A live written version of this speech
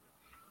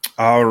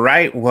All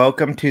right,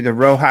 welcome to the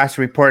Rojas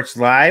Reports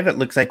Live. It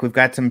looks like we've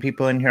got some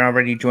people in here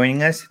already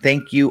joining us.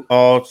 Thank you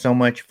all so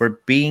much for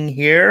being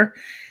here.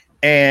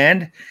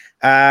 And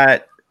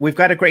we've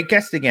got a great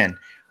guest again.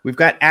 We've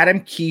got Adam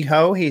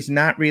Kehoe. He's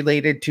not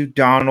related to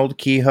Donald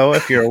Kehoe,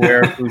 if you're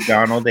aware of who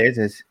Donald is.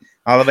 As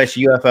all of us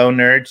UFO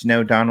nerds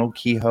know Donald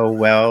Kehoe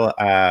well.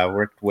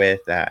 Worked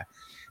with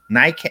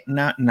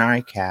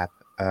NICAP.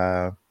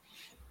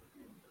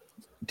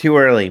 Too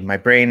early. My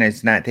brain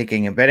is not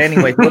taking it. But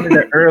anyway, one of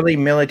the early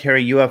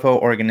military UFO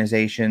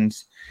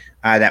organizations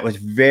that was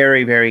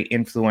very, very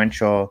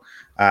influential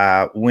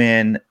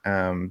when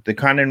the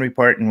Condon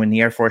Report and when the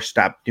Air Force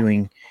stopped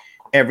doing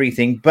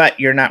everything. But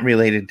you're not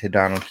related to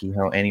Donald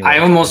Kehoe anyway. I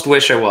almost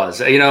wish I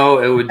was. It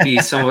would be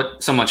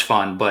so much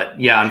fun. But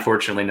yeah,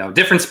 unfortunately, no.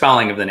 Different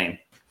spelling of the name.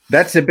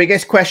 That's the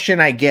biggest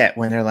question I get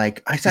when they're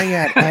like, I saw you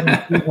had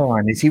Adam Kehoe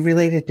on. Is he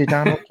related to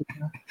Donald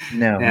Kehoe?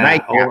 No. Yeah,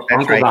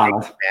 that's right.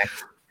 Donald.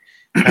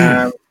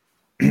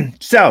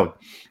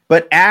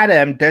 But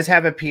Adam does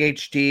have a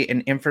PhD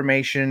in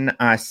information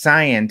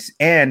science,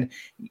 and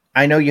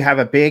I know you have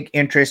a big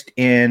interest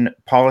in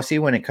policy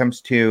when it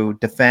comes to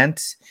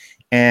defense,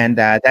 and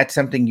that's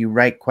something you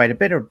write quite a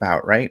bit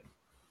about, right?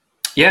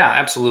 Yeah,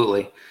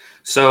 absolutely.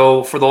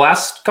 So for the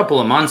last couple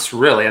of months,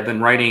 really, I've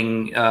been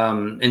writing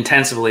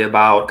intensively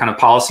about kind of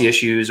policy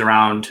issues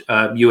around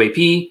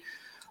UAP.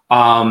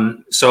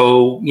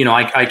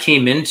 I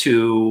came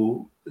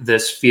into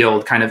this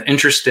field kind of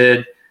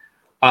interested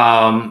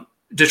to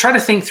try to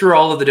think through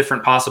all of the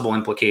different possible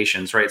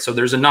implications, right? So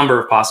there's a number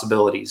of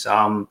possibilities.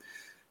 Some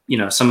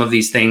of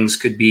these things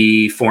could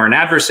be foreign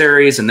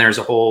adversaries, and there's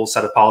a whole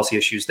set of policy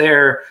issues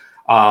there.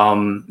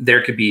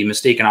 There could be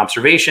mistaken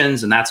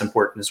observations, and that's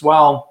important as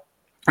well.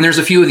 And there's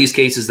a few of these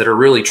cases that are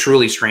really,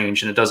 truly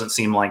strange, and it doesn't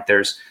seem like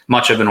there's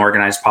much of an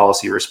organized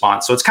policy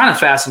response. So it's kind of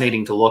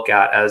fascinating to look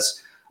at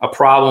as a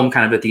problem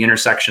kind of at the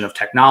intersection of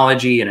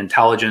technology and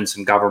intelligence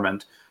and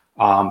government,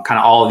 kind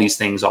of all of these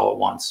things all at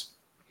once.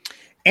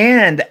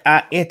 And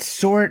it's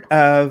sort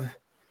of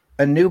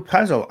a new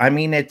puzzle. I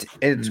mean,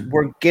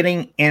 we're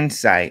getting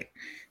insight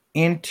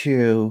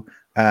into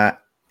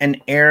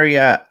an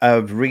area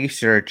of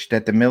research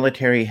that the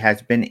military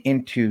has been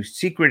into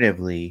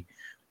secretively,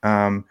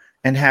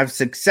 and have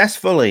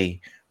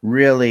successfully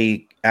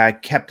really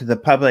kept the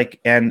public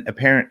and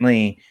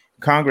apparently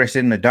Congress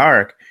in the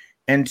dark.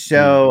 And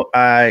so,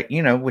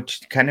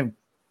 which kind of,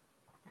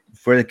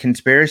 for the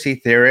conspiracy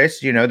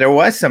theorists, there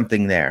was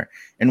something there,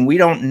 and we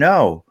don't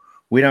know.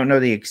 We don't know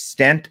the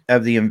extent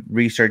of the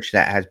research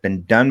that has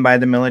been done by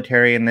the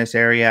military in this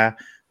area,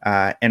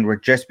 and we're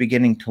just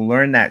beginning to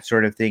learn that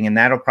sort of thing. And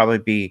that'll probably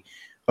be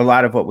a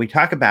lot of what we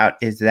talk about,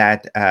 is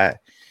that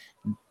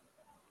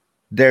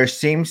there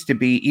seems to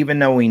be, even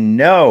though we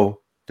know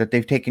that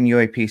they've taken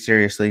UAP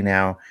seriously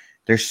now,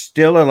 there's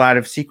still a lot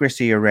of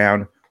secrecy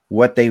around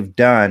what they've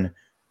done.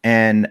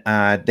 And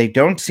they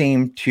don't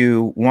seem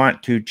to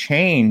want to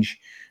change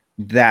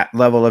that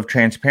level of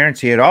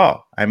transparency at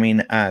all. I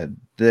mean,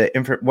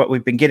 what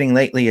we've been getting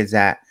lately is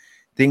that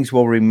things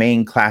will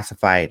remain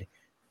classified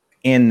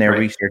in their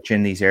research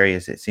in these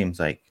areas, it seems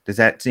like. Does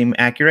that seem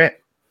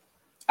accurate?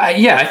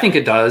 Yeah, I think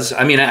it does.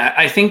 I mean,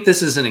 I think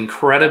this is an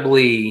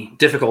incredibly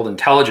difficult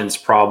intelligence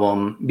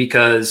problem,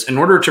 because in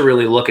order to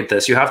really look at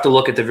this, you have to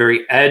look at the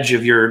very edge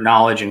of your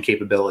knowledge and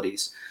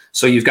capabilities.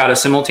 So you've got to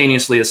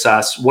simultaneously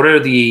assess what are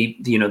the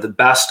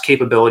best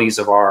capabilities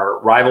of our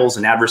rivals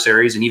and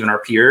adversaries and even our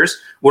peers.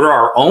 What are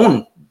our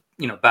own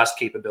best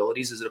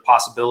capabilities? Is it a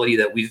possibility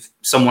that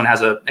someone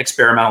has an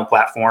experimental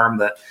platform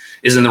that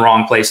is in the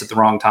wrong place at the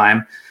wrong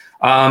time?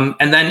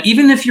 And then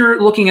even if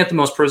you're looking at the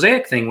most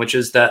prosaic thing, which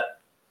is that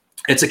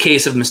it's a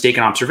case of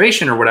mistaken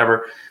observation or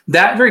whatever,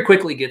 that very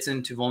quickly gets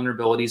into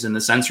vulnerabilities in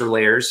the sensor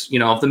layers,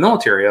 of the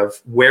military,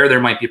 of where there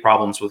might be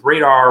problems with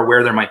radar,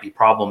 where there might be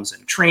problems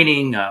in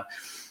training,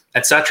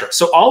 et cetera.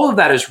 So all of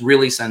that is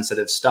really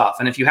sensitive stuff.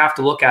 And if you have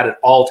to look at it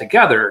all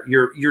together,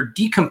 you're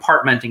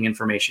decompartmenting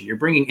information. You're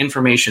bringing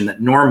information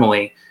that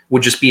normally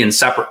would just be in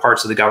separate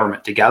parts of the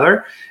government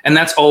together. And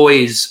that's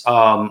always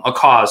a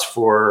cause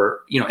for,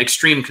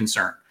 extreme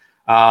concern.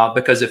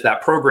 Because if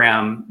that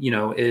program,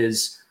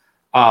 is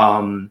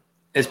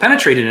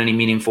penetrated in any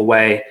meaningful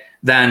way,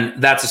 then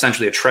that's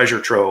essentially a treasure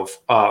trove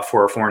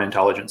for a foreign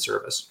intelligence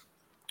service.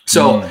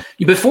 So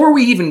before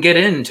we even get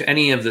into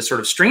any of the sort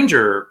of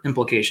stranger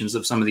implications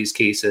of some of these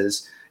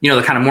cases,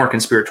 the kind of more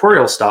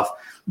conspiratorial stuff,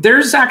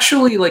 there's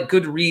actually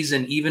good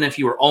reason, even if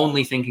you were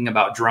only thinking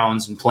about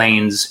drones and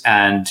planes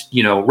and,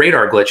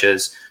 radar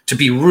glitches, to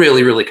be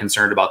really, really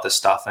concerned about this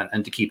stuff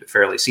and to keep it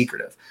fairly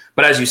secretive.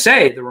 But as you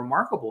say, the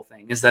remarkable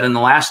thing is that in the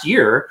last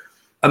year,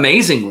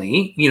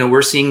 amazingly,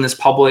 we're seeing this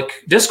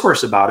public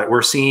discourse about it.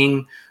 We're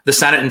seeing the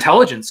Senate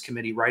Intelligence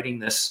Committee writing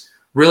this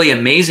really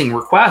amazing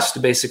request to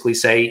basically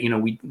say,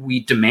 we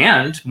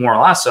demand more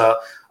or less a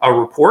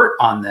report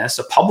on this,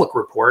 a public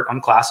report,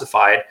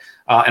 unclassified,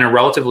 in a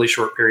relatively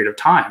short period of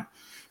time.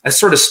 That's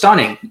sort of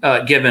stunning,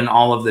 given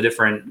all of the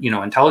different,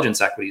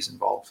 intelligence equities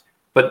involved.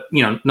 But,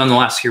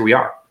 nonetheless, here we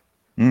are.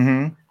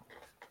 Mm-hmm.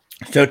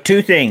 So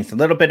two things, a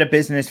little bit of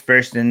business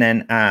first, and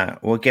then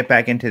we'll get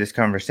back into this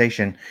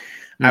conversation.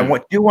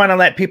 Do want to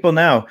let people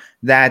know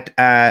that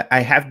I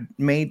have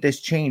made this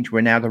change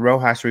where now the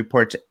Rojas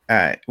Reports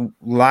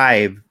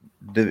live,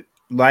 the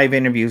live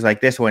interviews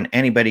like this one,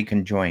 anybody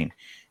can join.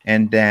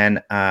 And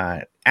then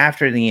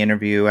after the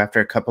interview, after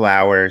a couple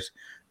hours,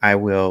 I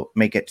will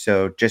make it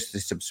so just the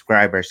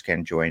subscribers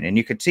can join. And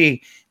you can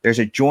see there's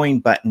a join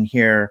button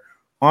here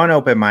on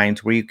Open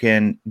Minds where you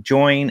can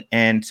join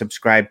and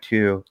subscribe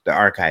to the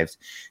archives.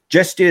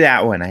 Just do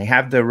that one. I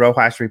have the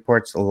Rojas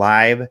Reports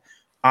live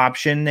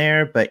option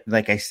there, but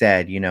like I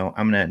said,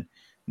 I'm going to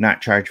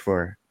not charge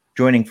for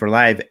joining for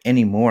live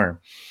anymore.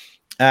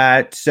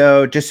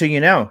 So just so you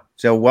know,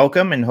 so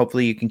welcome, and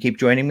hopefully you can keep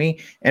joining me.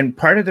 And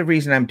part of the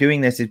reason I'm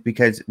doing this is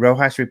because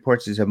Rojas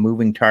Reports is a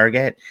moving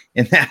target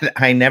in that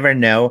I never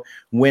know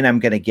when I'm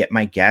going to get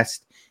my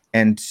guest.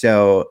 And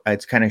so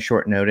it's kind of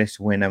short notice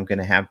when I'm going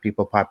to have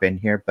people pop in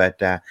here.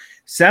 But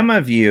some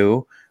of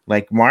you,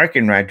 like Mark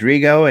and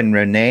Rodrigo and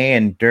Renee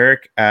and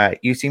Dirk,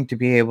 you seem to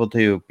be able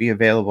to be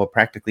available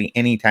practically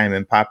anytime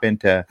and pop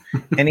into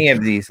any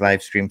of these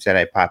live streams that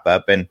I pop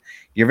up. And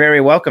you're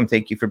very welcome.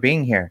 Thank you for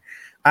being here.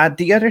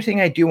 The other thing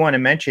I do want to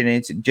mention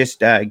is just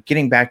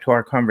getting back to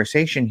our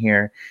conversation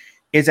here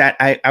is that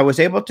I was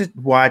able to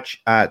watch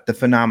The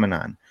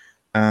Phenomenon,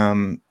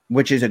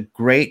 which is a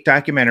great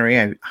documentary.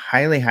 I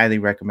highly, highly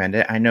recommend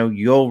it. I know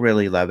you'll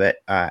really love it,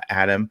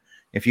 Adam,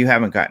 if you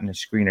haven't gotten a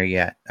screener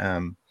yet.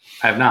 I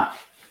have not.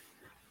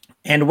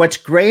 And what's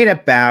great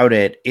about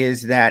it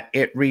is that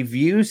it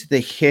reviews the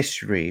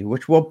history,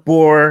 which will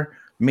bore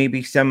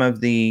maybe some of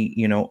the,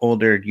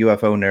 older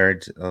UFO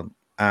nerds.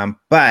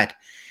 But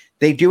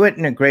they do it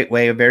in a great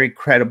way, a very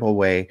credible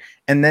way,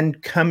 and then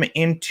come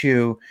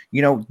into,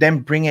 then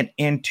bring it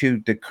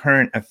into the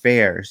current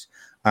affairs.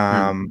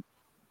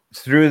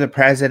 Through the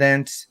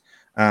presidents,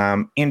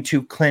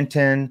 into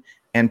Clinton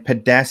and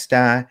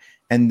Podesta.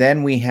 And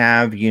then we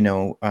have,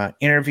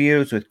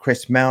 interviews with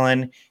Chris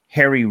Mellon,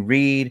 Harry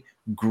Reid,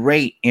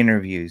 great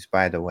interviews,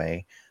 by the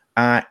way.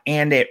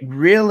 And it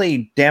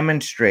really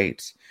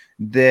demonstrates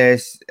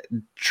this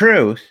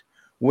truth,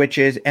 which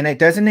is, and it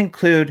doesn't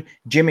include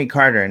Jimmy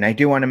Carter. And I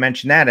do want to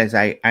mention that as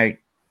I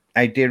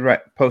did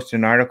post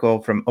an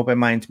article from Open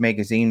Minds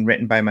magazine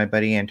written by my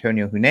buddy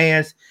Antonio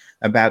Huneas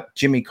about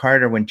Jimmy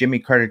Carter when Jimmy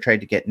Carter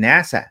tried to get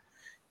NASA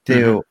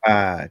to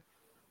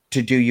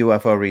do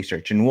UFO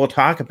research. And we'll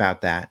talk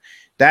about that.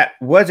 That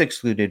was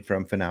excluded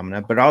from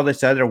Phenomena, but all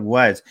this other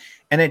was.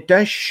 And it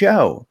does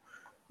show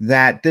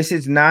that this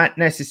is not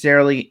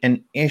necessarily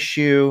an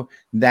issue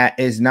that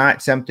is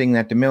not something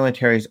that the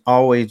military has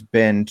always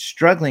been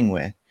struggling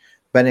with,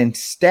 but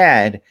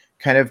instead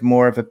kind of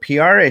more of a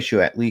PR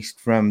issue, at least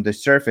from the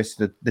surface.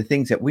 The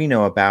things that we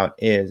know about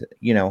is,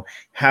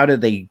 how do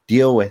they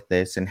deal with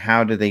this and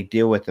how do they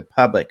deal with the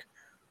public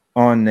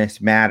on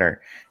this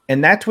matter?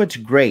 And that's what's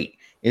great,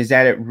 is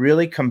that it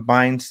really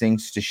combines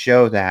things to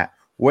show that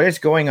what is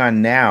going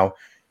on now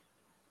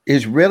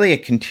is really a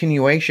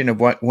continuation of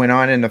what went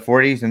on in the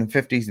 40s and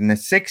the 50s and the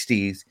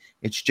 60s.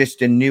 It's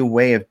just a new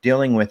way of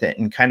dealing with it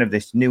and kind of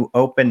this new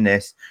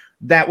openness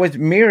that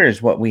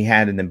mirrors what we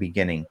had in the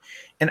beginning.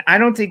 And I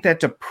don't think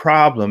that's a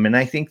problem. And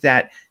I think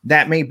that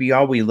may be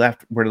all we're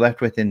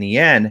left with in the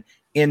end,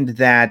 in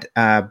that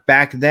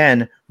back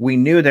then we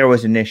knew there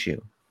was an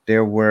issue.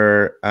 There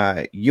were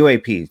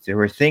UAPs. There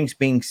were things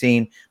being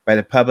seen by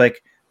the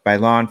public, by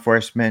law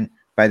enforcement,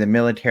 by the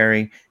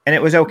military, and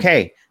it was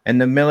okay.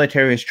 And the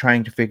military is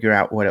trying to figure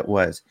out what it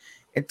was.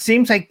 It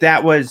seems like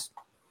that was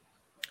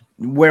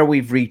where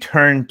we've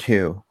returned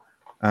to,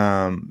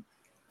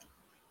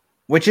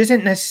 which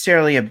isn't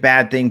necessarily a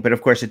bad thing, but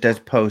of course it does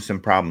pose some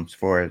problems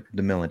for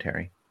the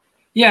military.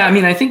 Yeah, I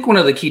mean, I think one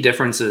of the key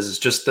differences is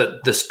just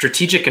that the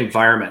strategic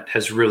environment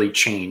has really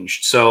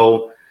changed.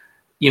 So,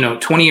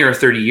 20 or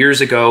 30 years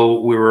ago,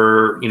 we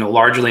were,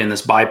 largely in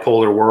this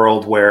bipolar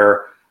world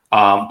where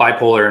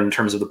bipolar in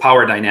terms of the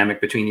power dynamic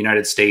between the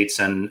United States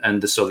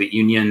and the Soviet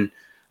Union.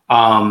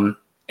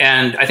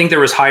 And I think there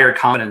was higher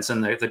confidence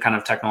in the kind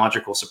of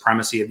technological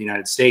supremacy of the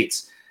United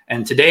States.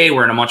 And today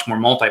we're in a much more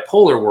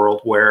multipolar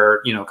world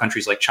where,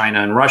 countries like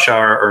China and Russia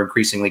are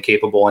increasingly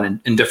capable and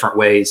in different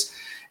ways.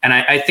 And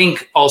I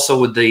think also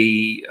with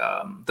the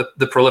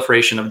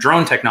proliferation of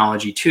drone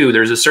technology too,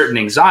 there's a certain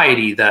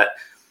anxiety that,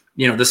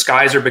 the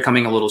skies are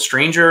becoming a little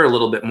stranger, a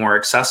little bit more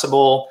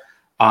accessible.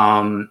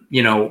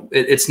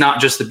 It's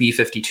not just the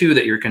B-52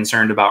 that you're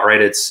concerned about,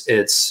 right?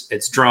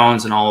 It's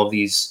drones and all of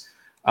these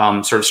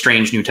sort of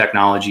strange new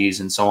technologies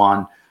and so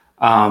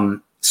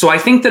on. So I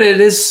think that it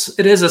is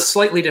a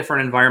slightly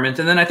different environment.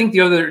 And then I think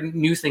the other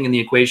new thing in the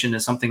equation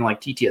is something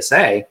like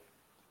TTSA,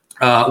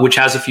 which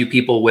has a few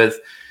people with,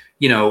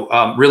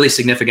 really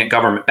significant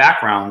government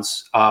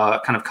backgrounds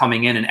kind of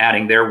coming in and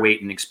adding their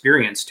weight and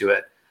experience to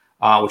it,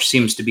 which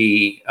seems to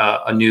be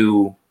a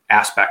new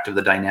aspect of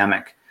the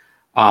dynamic.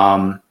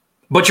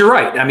 But you're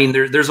right. I mean,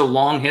 there's a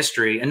long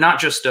history, and not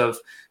just of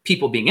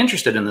people being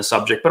interested in the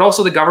subject, but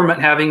also the government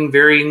having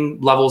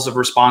varying levels of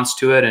response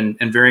to it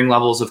and varying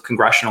levels of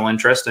congressional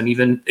interest and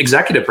even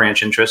executive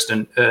branch interest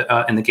in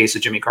the case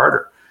of Jimmy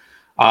Carter.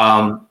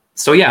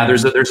 So yeah,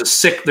 there's a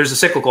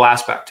cyclical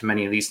aspect to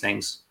many of these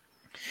things.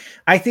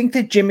 I think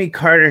the Jimmy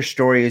Carter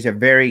story is a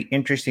very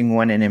interesting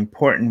one, an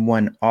important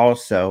one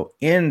also,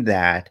 in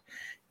that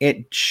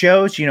it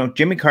shows,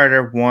 Jimmy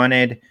Carter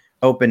wanted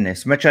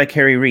openness, much like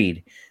Harry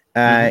Reid,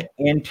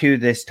 into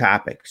this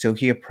topic. So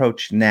he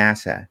approached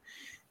NASA.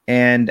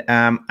 And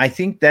I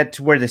think that's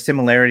where the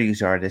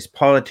similarities are. This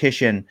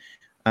politician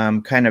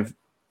kind of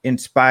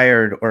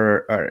inspired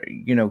or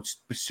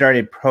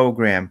started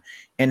program,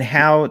 and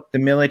how the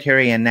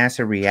military and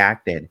NASA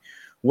reacted.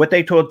 What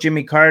they told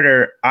Jimmy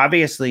Carter,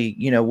 obviously,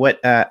 what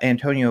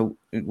Antonio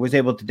was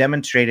able to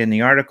demonstrate in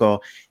the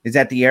article is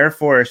that the Air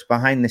Force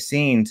behind the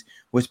scenes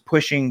was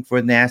pushing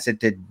for NASA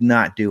to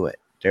not do it.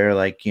 They're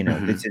like,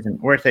 this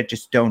isn't worth it.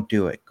 Just don't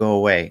do it. Go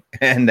away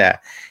and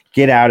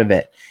get out of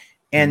it.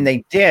 And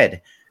they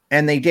did.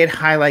 And they did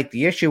highlight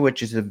the issue,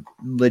 which is a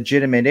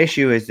legitimate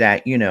issue, is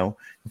that,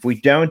 if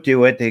we don't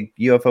do it, the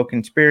UFO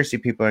conspiracy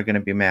people are going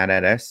to be mad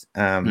at us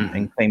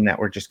and claim that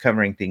we're just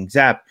covering things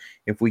up.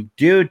 If we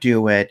do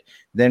it,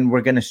 then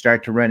we're going to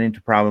start to run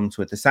into problems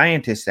with the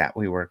scientists that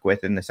we work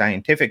with in the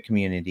scientific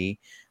community.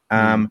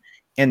 And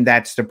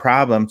that's the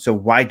problem. So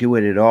why do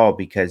it at all?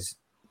 Because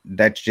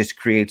that just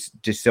creates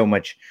just so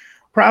much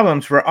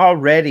problems. We're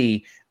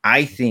already,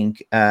 I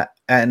think,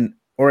 an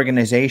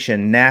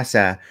organization,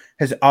 NASA,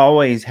 has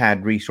always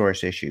had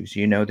resource issues.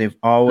 They've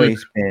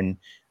always been,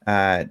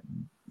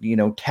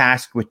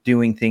 tasked with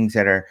doing things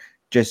that are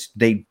just,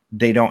 they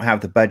don't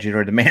have the budget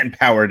or the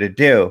manpower to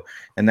do.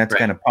 And that's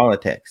kind of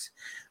politics.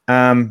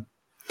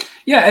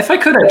 Yeah, if I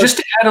could, just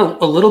to add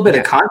a little bit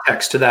of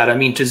context to that, I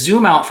mean, to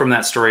zoom out from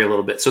that story a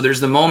little bit. So there's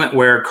the moment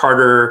where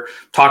Carter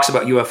talks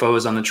about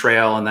UFOs on the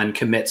trail and then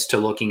commits to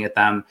looking at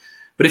them.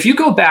 But if you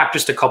go back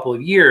just a couple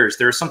of years,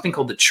 there's something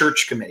called the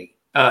Church Committee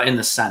in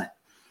the Senate.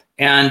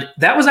 And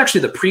that was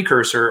actually the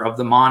precursor of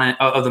the modern,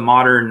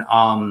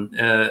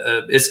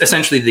 it's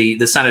essentially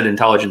the Senate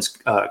Intelligence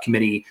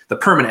Committee, the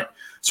permanent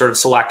sort of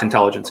select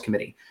intelligence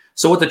committee.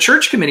 So what the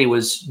Church Committee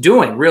was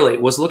doing really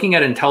was looking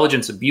at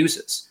intelligence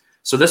abuses.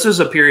 So this was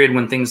a period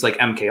when things like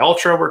MK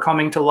Ultra were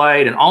coming to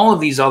light, and all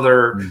of these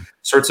other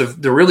sorts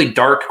of the really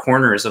dark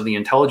corners of the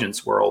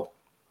intelligence world.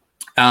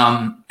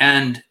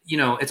 And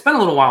it's been a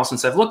little while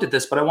since I've looked at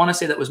this, but I want to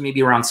say that was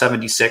maybe around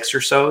 76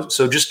 or so.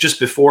 So just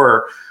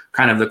before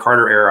kind of the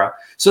Carter era.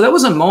 So that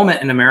was a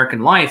moment in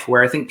American life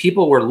where I think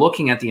people were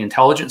looking at the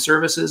intelligence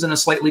services in a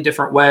slightly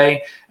different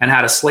way and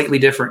had a slightly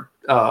different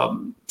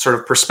sort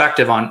of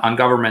perspective on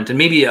government, and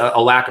maybe a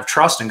lack of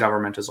trust in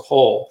government as a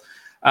whole.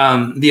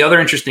 The other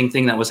interesting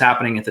thing that was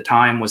happening at the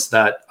time was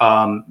that,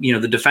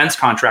 the defense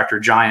contractor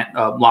giant,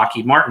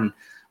 Lockheed Martin,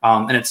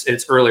 in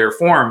its earlier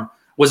form,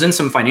 was in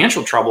some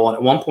financial trouble, and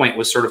at one point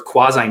was sort of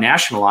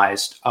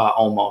quasi-nationalized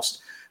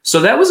almost. So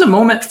that was a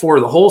moment for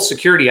the whole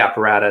security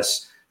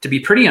apparatus to be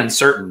pretty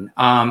uncertain.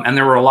 And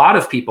there were a lot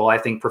of people, I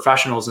think,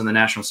 professionals in the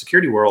national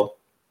security world,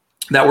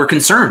 that were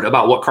concerned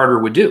about what Carter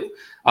would do,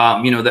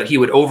 that he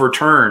would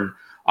overturn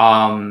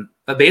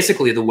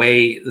basically the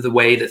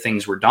way that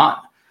things were done.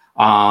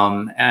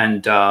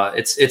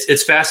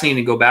 It's fascinating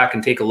to go back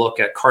and take a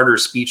look at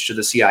Carter's speech to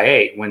the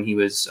CIA when he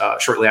was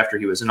shortly after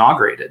he was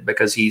inaugurated,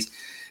 because he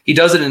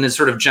does it in his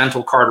sort of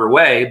gentle Carter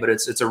way, but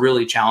it's a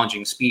really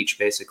challenging speech,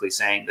 basically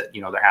saying that,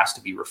 there has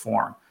to be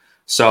reform.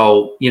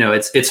 So,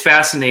 it's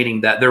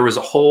fascinating that there was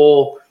a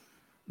whole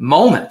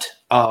moment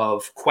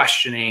of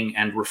questioning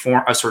and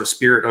reform, a sort of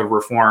spirit of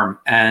reform.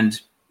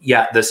 And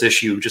yet this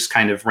issue just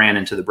kind of ran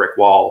into the brick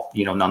wall,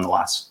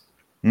 nonetheless.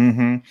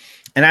 Mm-hmm.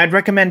 And I'd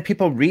recommend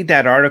people read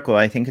that article.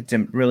 I think it's a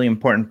really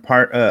important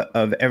part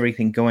of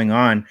everything going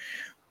on.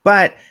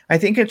 But I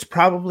think it's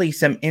probably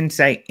some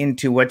insight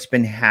into what's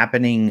been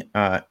happening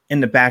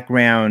in the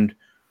background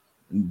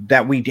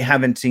that we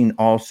haven't seen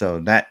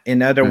also. That,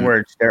 in other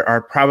words, there are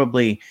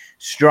probably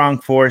strong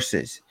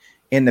forces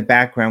in the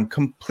background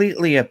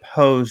completely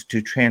opposed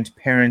to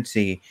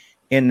transparency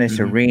in this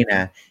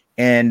arena,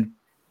 and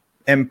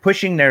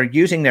using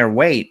their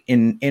weight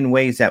in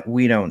ways that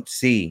we don't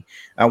see.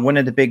 One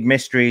of the big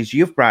mysteries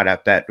you've brought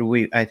up that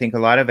I think a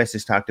lot of us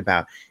has talked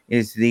about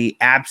is the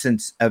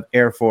absence of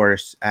Air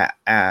Force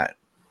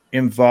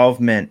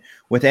involvement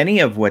with any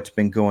of what's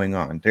been going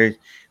on.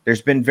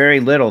 There's been very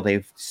little.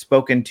 They've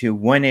spoken to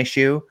one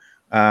issue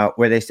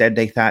where they said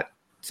they thought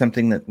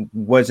something that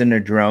wasn't a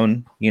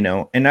drone,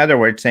 in other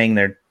words, saying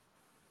their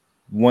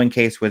one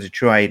case was a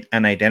true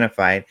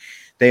unidentified.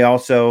 They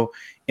also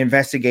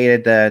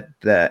investigated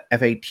the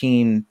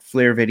F-18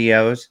 FLIR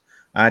videos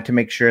to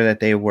make sure that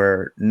they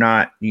were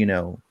not,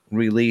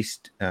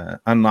 released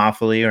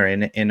unlawfully or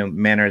in a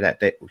manner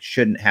that they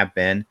shouldn't have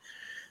been.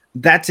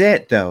 That's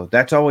it, though.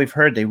 That's all we've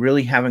heard. They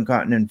really haven't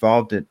gotten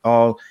involved at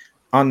all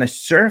on the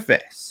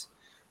surface.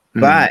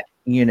 But,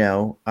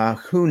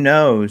 who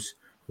knows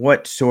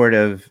what sort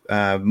of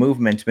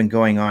movement's been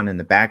going on in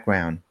the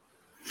background.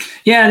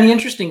 Yeah, and the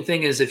interesting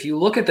thing is, if you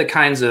look at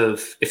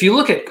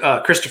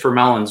Christopher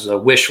Mellon's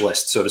wish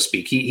list, so to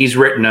speak, he's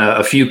written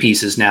a few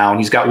pieces now, and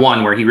he's got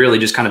one where he really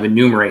just kind of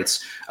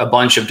enumerates a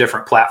bunch of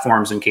different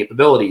platforms and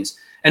capabilities,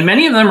 and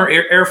many of them are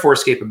Air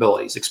Force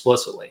capabilities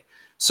explicitly.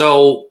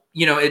 So,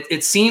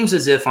 it seems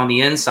as if on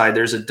the inside,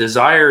 there's a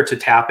desire to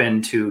tap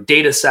into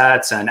data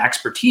sets and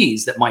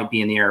expertise that might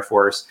be in the Air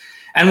Force.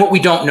 And what we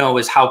don't know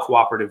is how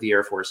cooperative the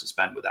Air Force has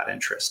been with that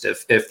interest.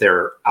 If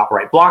they're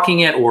outright blocking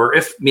it, or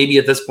if maybe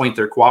at this point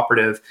they're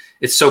cooperative,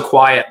 it's so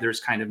quiet, there's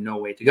kind of no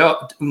way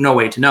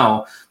to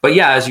know. But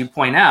yeah, as you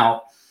point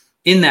out,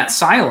 in that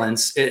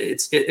silence,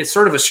 it's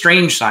sort of a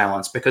strange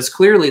silence, because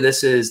clearly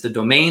this is the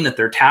domain that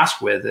they're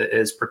tasked with,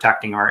 is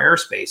protecting our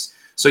airspace.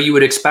 So you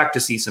would expect to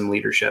see some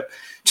leadership.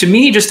 To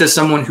me, just as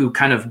someone who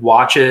kind of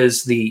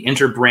watches the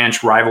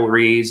interbranch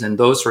rivalries and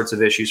those sorts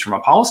of issues from a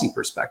policy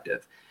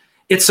perspective,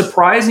 it's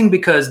surprising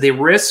because they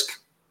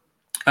risk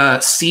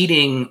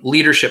ceding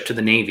leadership to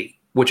the Navy,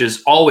 which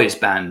has always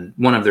been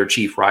one of their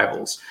chief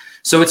rivals.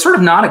 So it's sort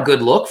of not a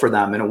good look for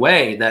them in a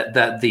way,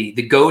 that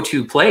the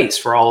go-to place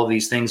for all of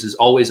these things is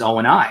always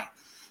O&I.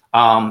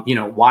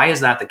 Why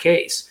is that the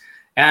case?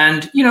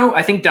 And,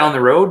 I think down the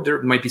road,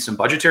 there might be some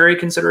budgetary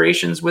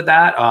considerations with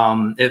that,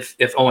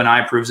 if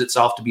O&I proves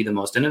itself to be the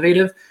most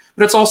innovative.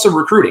 But it's also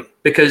recruiting,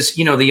 because,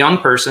 the young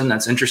person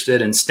that's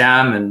interested in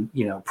STEM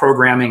and,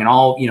 programming and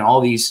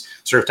all these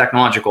sort of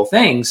technological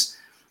things,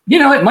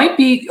 it might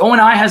be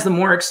O&I has the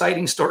more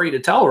exciting story to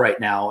tell right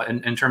now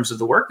in terms of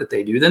the work that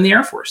they do than the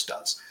Air Force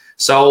does.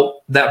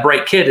 So that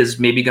bright kid is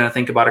maybe going to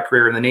think about a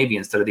career in the Navy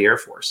instead of the Air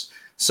Force.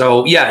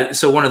 So yeah,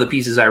 so one of the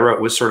pieces I wrote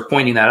was sort of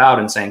pointing that out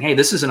and saying, hey,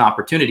 this is an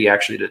opportunity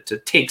actually to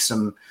take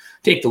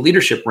the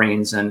leadership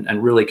reins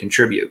and really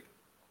contribute.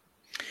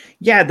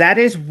 Yeah, that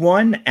is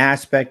one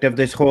aspect of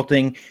this whole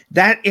thing.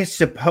 That is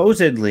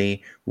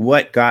supposedly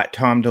what got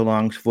Tom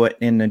DeLonge's foot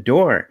in the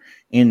door,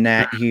 in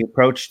that he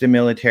approached the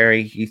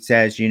military. He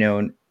says,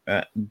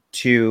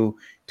 to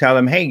tell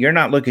them, hey, you're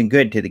not looking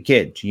good to the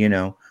kids,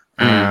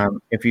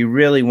 If you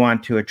really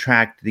want to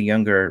attract the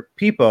younger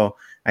people,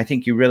 I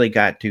think you really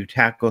got to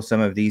tackle some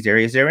of these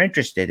areas they're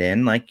interested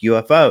in, like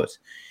UFOs.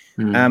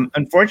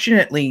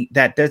 Unfortunately,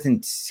 that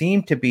doesn't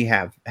seem to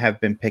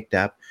have been picked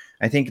up.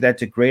 I think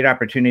that's a great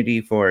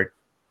opportunity for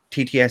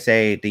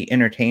TTSA, the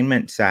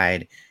entertainment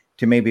side,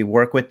 to maybe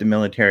work with the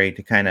military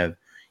to kind of,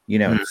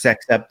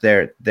 sex up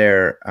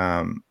their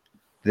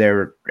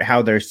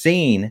how they're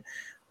seen.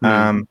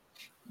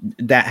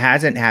 That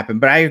hasn't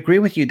happened, but I agree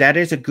with you. That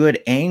is a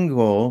good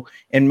angle.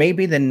 And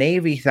maybe the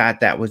Navy thought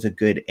that was a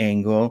good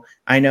angle.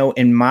 I know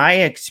in my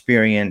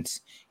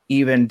experience,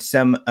 even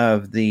some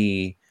of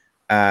the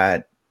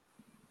NASA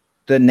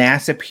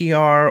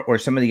PR or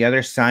some of the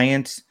other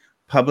science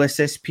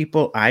publicist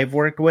people I've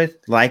worked with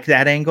like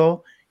that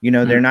angle.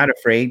 They're not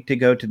afraid to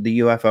go to the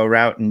UFO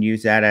route and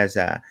use that as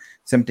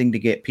something to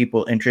get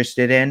people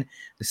interested in.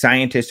 The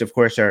scientists, of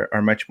course, are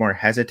much more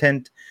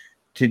hesitant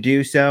to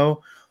do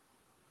so.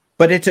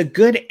 But it's a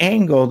good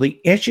angle.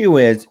 The issue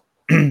is,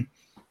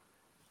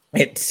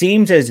 it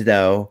seems as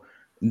though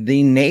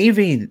the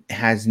Navy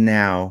has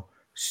now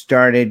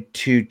started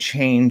to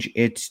change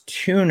its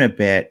tune a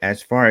bit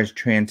as far as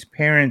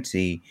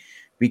transparency,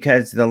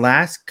 because the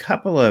last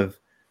couple of,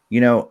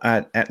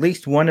 at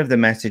least one of the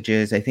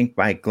messages, I think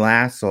by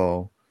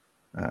Glassel,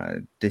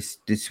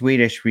 the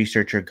Swedish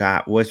researcher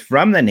got, was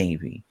from the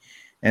Navy.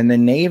 And the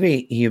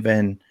Navy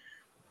even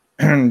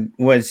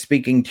was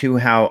speaking to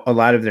how a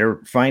lot of their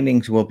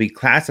findings will be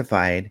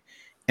classified.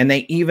 And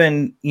they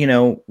even,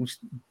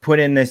 put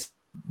in this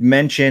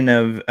mention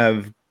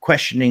of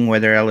questioning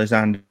whether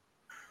Elizondo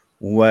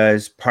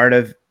was part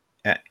of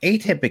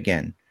ATIP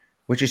again,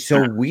 which is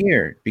so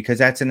weird, because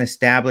that's an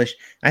established,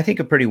 I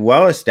think a pretty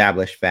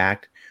well-established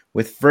fact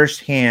with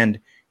firsthand,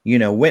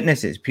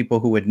 witnesses, people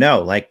who would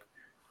know, like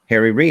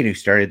Harry Reid, who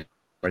started,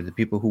 or the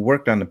people who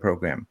worked on the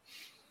program.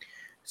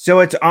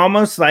 So it's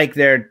almost like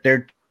they're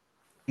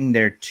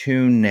their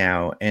tune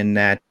now, and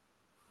that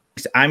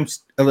I'm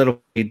a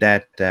little worried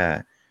that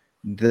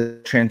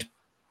the trans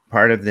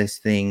part of this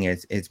thing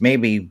is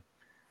maybe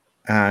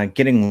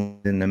getting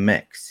in the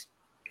mix.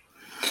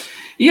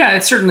 Yeah,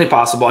 it's certainly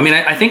possible. I mean,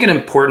 I think an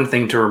important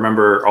thing to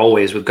remember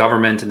always with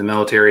government and the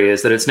military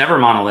is that it's never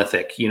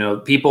monolithic.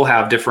 People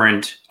have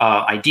different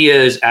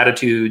ideas,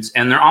 attitudes,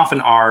 and there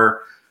often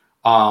are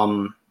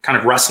kind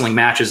of wrestling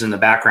matches in the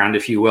background,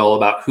 if you will,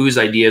 about whose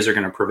ideas are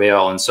going to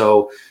prevail. And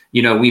so,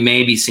 we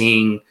may be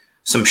seeing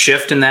some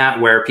shift in that,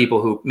 where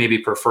people who maybe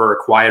prefer a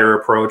quieter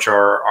approach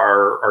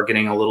are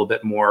getting a little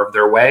bit more of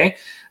their way.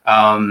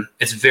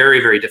 It's very,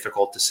 very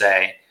difficult to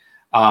say.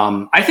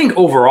 I think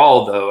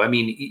overall, though, I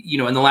mean,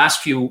 in the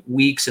last few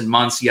weeks and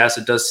months, yes,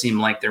 it does seem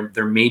like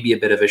there may be a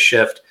bit of a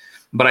shift,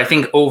 but I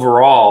think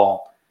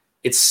overall,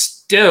 it's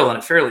still in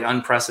a fairly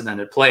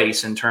unprecedented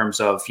place in terms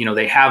of,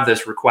 they have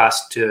this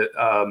request to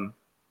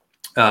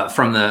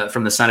from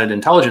the Senate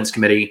Intelligence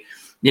Committee.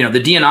 The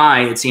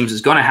DNI, it seems, is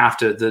going to have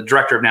to, the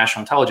Director of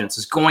National Intelligence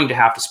is going to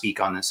have to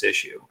speak on this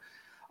issue.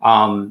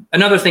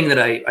 Another thing that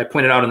I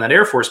pointed out in that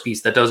Air Force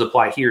piece that does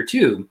apply here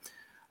too,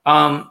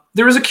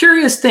 there was a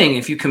curious thing.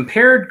 If you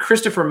compared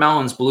Christopher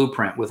Mellon's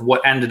blueprint with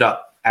what ended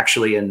up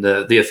actually in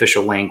the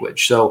official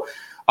language. So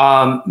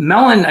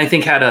Mellon, I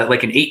think, had an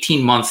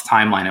 18-month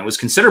timeline. It was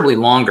considerably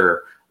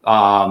longer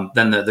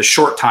than the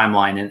short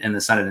timeline in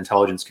the Senate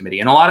Intelligence Committee.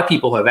 And a lot of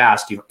people have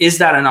asked, is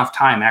that enough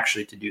time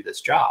actually to do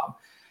this job?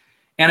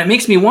 And it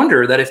makes me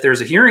wonder that if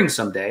there's a hearing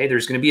someday,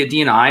 there's going to be a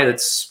DNI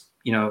that's,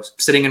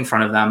 sitting in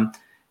front of them.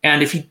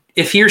 And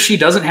if he or she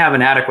doesn't have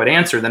an adequate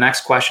answer, the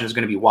next question is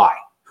going to be why?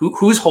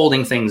 Who's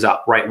holding things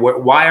up, right?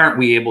 Why aren't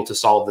we able to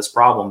solve this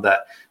problem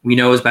that we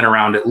know has been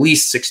around at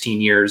least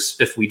 16 years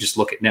if we just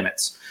look at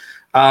Nimitz?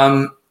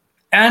 And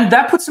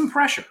that puts some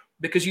pressure,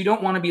 because you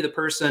don't want to be the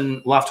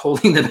person left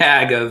holding the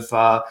bag of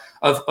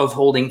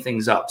holding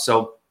things up.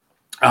 So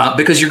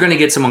because you're going to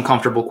get some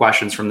uncomfortable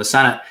questions from the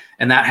Senate,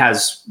 and that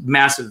has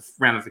massive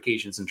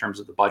ramifications in terms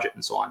of the budget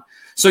and so on.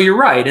 So you're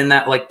right in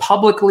that, like,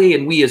 publicly,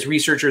 and we as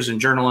researchers and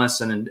journalists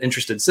and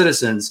interested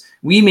citizens,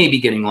 we may be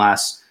getting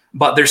less,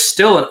 but there's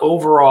still an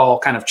overall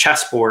kind of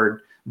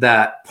chessboard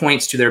that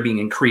points to there being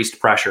increased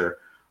pressure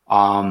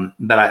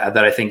that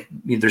I think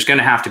there's going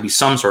to have to be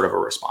some sort of a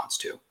response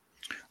to.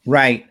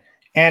 Right.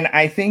 And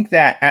I think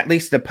that at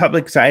least the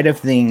public side of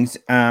things,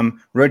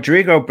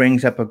 Rodrigo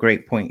brings up a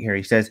great point here.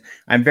 He says,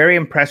 I'm very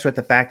impressed with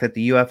the fact that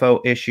the UFO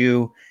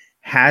issue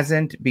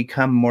hasn't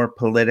become more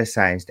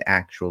politicized,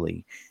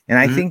 actually. And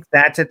I think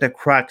that's at the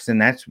crux. And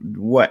that's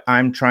what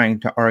I'm trying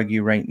to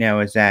argue right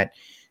now, is that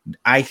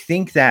I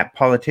think that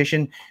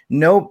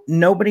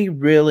nobody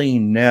really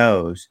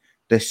knows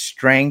the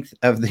strength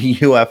of the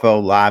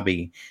UFO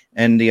lobby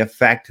and the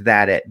effect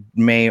that it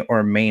may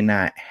or may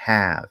not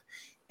have.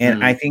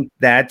 And I think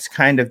that's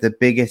kind of the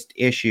biggest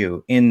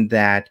issue, in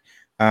that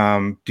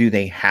do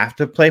they have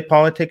to play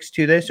politics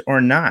to this or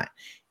not?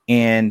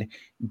 And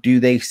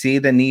do they see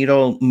the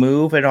needle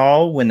move at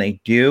all when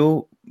they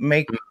do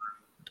make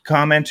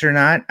comments or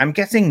not? I'm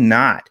guessing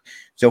not.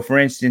 So, for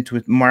instance,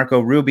 with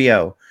Marco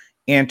Rubio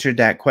answered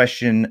that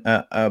question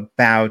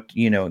about,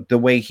 the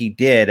way he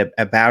did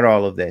about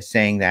all of this,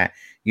 saying that,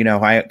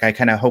 I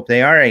kind of hope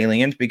they are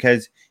aliens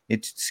because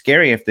it's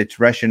scary if it's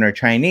Russian or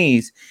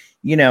Chinese.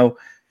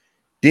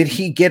 Did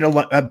he get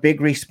a big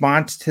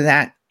response to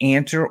that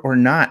answer or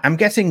not? I'm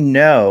guessing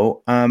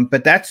no.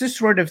 But that's the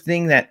sort of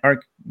thing that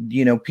are,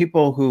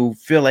 people who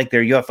feel like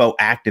they're UFO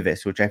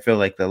activists, which I feel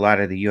like a lot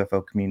of the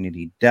UFO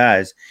community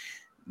does,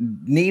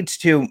 needs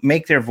to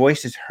make their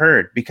voices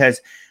heard,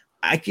 because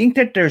I think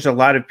that there's a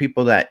lot of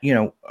people that,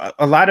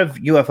 a lot of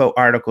UFO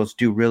articles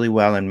do really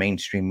well in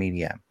mainstream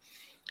media.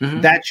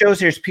 That shows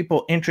there's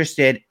people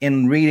interested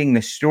in reading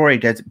the story,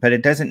 but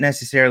it doesn't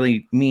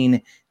necessarily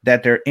mean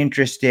that they're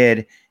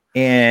interested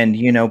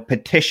in,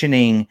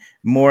 petitioning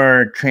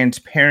more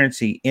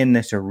transparency in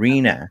this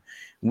arena.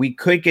 We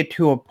could get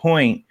to a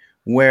point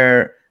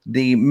where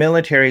the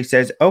military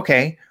says,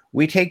 okay,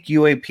 we take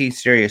UAP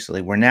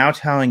seriously. We're now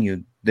telling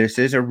you this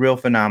is a real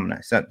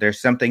phenomenon. So there's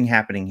something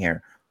happening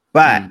here,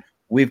 but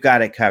we've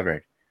got it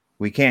covered.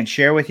 We can't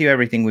share with you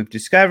everything we've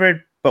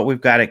discovered, but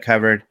we've got it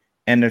covered.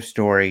 End of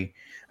story.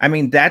 I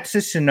mean, that's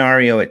the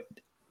scenario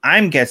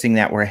I'm guessing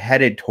that we're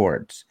headed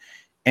towards.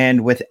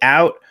 And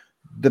without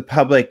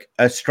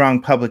a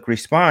strong public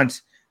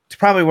response, it's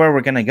probably where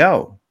we're going to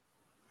go.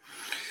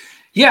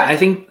 Yeah, I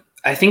think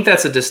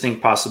that's a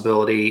distinct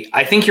possibility.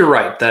 I think you're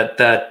right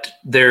that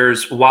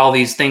there's, while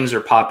these things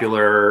are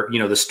popular,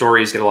 the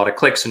stories get a lot of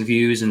clicks and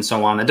views and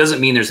so on, that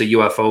doesn't mean there's a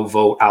UFO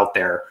vote out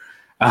there,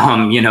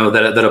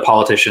 that a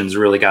politician's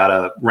really got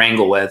to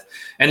wrangle with.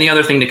 And the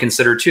other thing to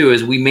consider too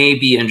is we may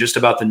be in just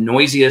about the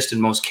noisiest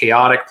and most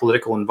chaotic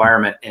political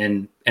environment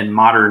in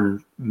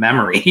modern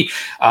memory.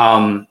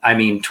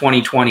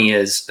 2020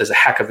 is a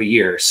heck of a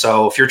year.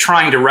 So if you're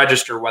trying to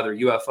register whether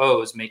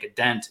UFOs make a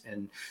dent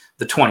in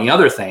the 20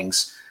 other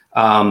things,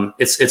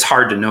 it's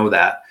hard to know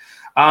that.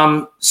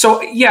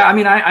 So yeah,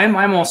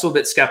 I'm also a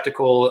bit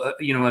skeptical,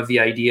 of the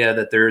idea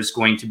that there's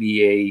going to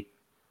be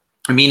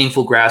a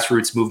meaningful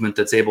grassroots movement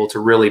that's able to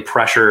really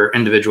pressure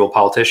individual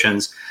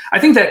politicians. I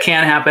think that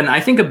can happen.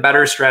 I think a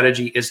better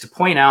strategy is to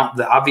point out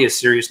the obvious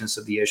seriousness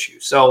of the issue.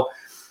 So,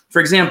 for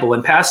example,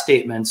 in past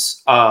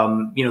statements,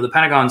 the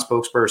Pentagon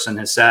spokesperson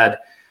has said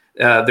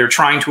they're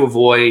trying to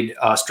avoid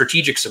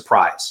strategic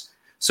surprise.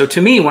 So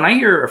to me, when I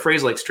hear a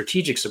phrase like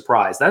strategic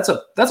surprise, that's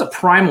a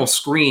primal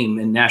scream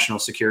in national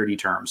security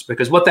terms,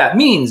 because what that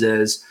means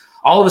is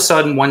all of a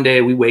sudden one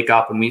day we wake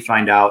up and we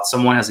find out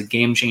someone has a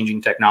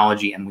game-changing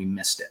technology and we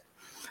missed it.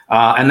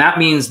 And that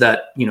means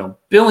that,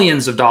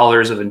 billions of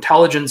dollars of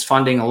intelligence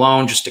funding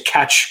alone just to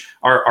catch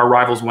our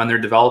rivals when they're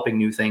developing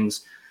new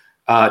things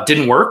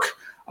didn't work.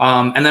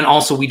 And then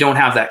also we don't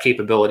have that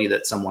capability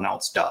that someone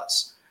else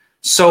does.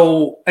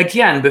 So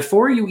again,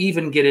 before you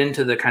even get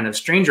into the kind of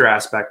stranger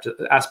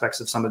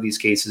aspects of some of these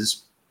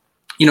cases,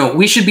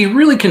 we should be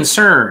really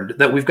concerned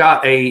that we've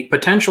got a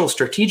potential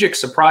strategic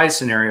surprise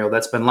scenario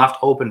that's been left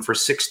open for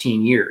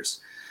 16 years.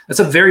 That's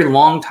a very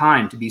long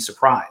time to be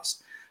surprised.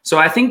 So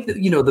I think that,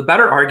 the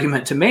better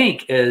argument to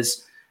make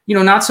is,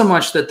 not so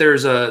much that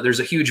there's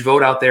a huge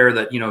vote out there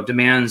that,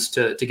 demands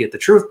to get the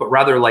truth, but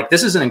rather like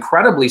this is an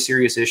incredibly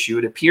serious issue.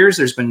 It appears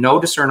there's been no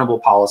discernible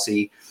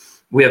policy.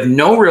 We have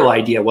no real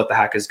idea what the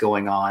heck is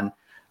going on.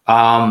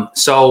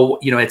 So,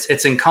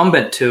 it's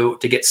incumbent to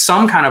get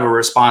some kind of a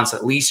response,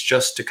 at least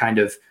just to kind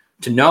of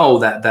know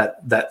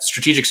that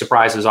strategic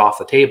surprise is off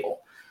the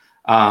table.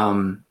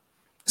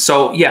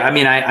 So yeah, I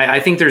mean, I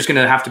think there's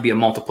going to have to be a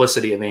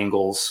multiplicity of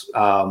angles,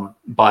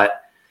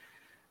 but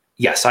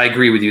yes, I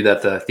agree with you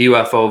that the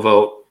UFO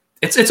vote,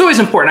 it's always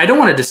important. I don't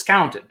want to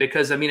discount it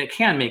because I mean it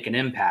can make an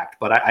impact,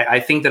 but I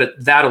think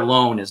that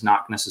alone is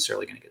not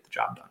necessarily going to get the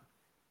job done.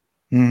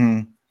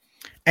 Mm-hmm.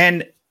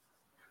 And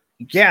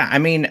yeah, I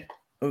mean,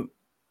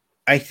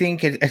 I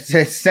think it's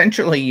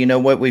essentially,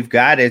 what we've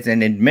got is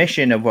an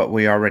admission of what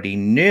we already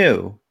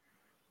knew,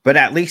 but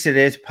at least it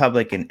is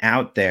public and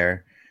out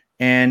there.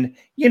 And,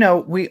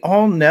 we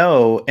all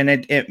know, and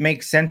it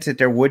makes sense that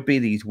there would be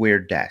these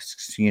weird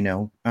desks,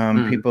 people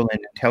in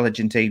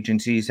intelligence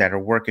agencies that are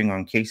working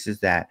on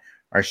cases that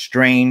are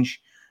strange,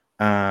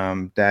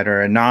 that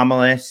are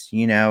anomalous,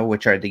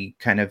 which are the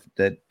kind of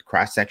the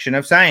cross section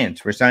of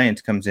science where science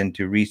comes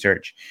into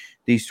research,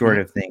 these sort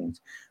of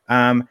things.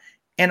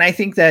 And I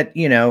think that,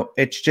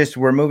 it's just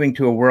we're moving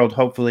to a world,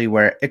 hopefully,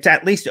 where it's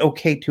at least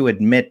okay to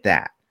admit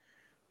that.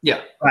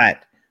 Yeah.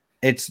 But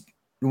it's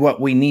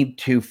what we need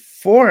to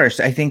force.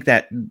 I think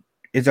that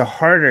is a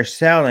harder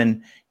sell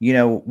and,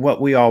 what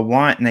we all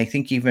want. And I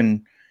think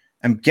even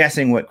I'm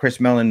guessing what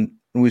Chris Mellon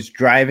was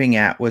driving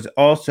at was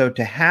also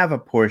to have a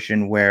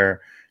portion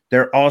where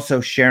they're also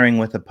sharing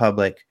with the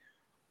public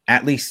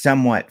at least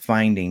somewhat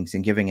findings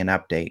and giving an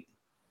update.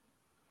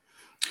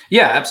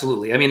 Yeah,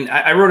 absolutely. I mean,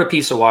 I wrote a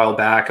piece a while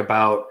back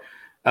about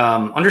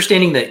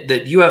understanding that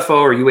UFO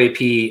or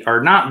UAP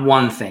are not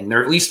one thing.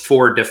 They're at least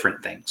 4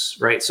 different things,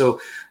 right? So,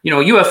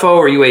 UFO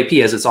or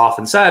UAP, as it's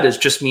often said,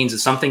 just means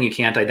it's something you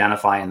can't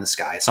identify in the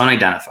sky. It's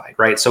unidentified,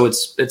 right? So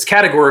it's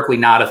categorically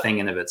not a thing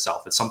in of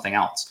itself. It's something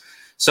else.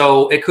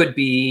 So it could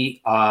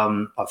be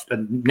a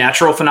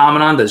natural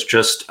phenomenon that's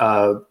just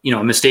a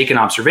mistaken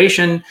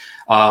observation.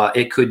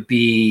 It could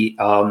be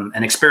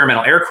an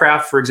experimental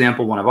aircraft, for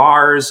example, one of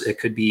ours. It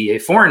could be a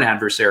foreign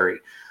adversary.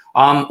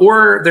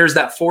 Or there's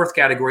that 4th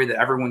category that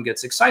everyone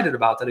gets excited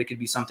about, that it could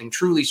be something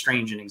truly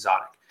strange and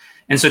exotic.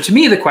 And so to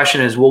me, the question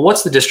is, well,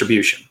 what's the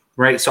distribution,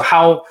 right? So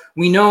how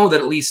we know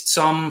that at least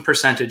some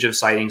percentage of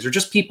sightings are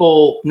just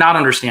people not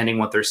understanding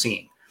what they're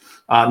seeing.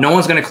 No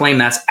one's going to claim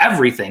that's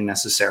everything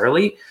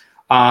necessarily,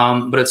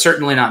 but it's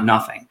certainly not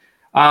nothing.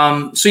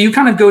 So you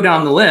kind of go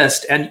down the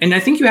list, and I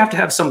think you have to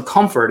have some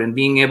comfort in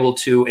being able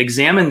to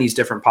examine these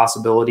different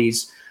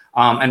possibilities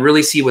and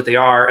really see what they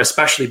are,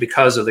 especially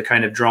because of the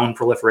kind of drone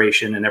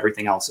proliferation and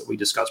everything else that we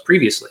discussed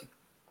previously.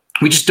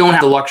 We just don't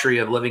have the luxury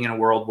of living in a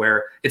world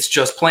where it's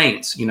just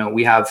planes.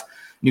 We have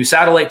new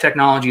satellite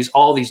technologies,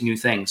 all these new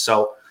things.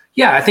 So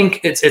yeah, I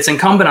think it's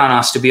incumbent on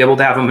us to be able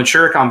to have a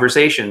mature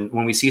conversation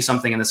when we see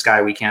something in the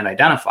sky we can't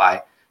identify,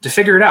 to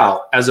figure it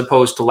out, as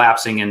opposed to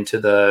lapsing into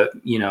the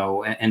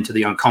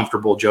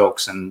uncomfortable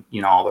jokes and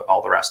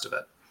all the rest of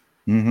it.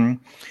 Mm-hmm.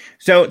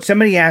 So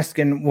somebody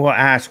will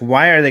ask,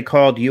 why are they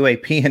called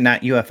UAP and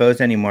not UFOs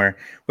anymore?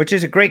 Which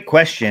is a great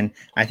question.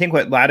 I think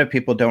what a lot of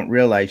people don't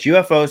realize,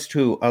 UFOs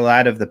to a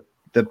lot of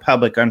the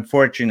public,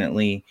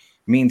 unfortunately,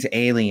 means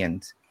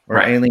aliens or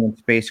alien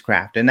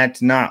spacecraft. And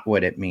that's not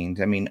what it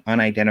means. I mean,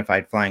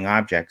 unidentified flying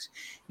objects.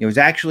 It was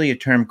actually a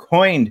term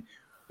coined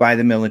by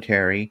the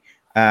military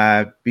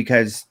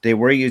because they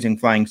were using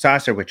flying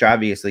saucer, which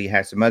obviously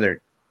has some other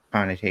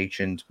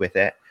connotations with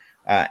it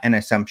and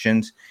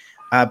assumptions.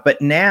 But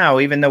now,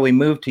 even though we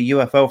moved to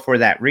UFO for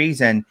that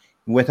reason,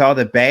 with all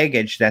the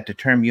baggage that the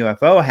term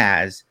UFO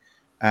has,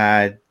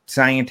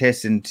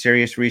 scientists and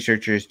serious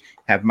researchers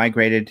have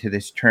migrated to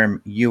this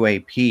term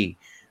UAP.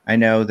 I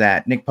know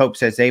that Nick Pope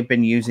says they've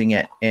been using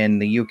it in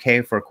the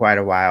UK for quite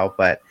a while,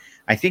 but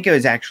I think it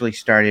was actually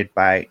started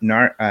by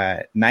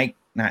another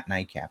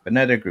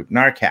group,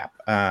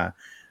 NARCAP,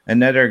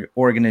 another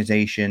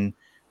organization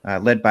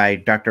led by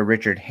Dr.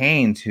 Richard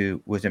Haynes,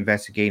 who was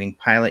investigating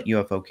pilot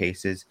UFO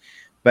cases.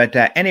 But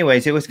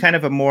anyways, it was kind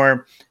of a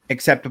more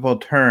acceptable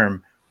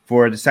term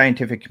for the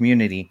scientific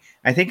community.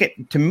 I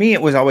think to me,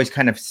 it was always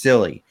kind of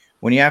silly.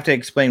 When you have to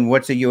explain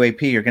what's a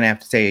UAP, you're going to have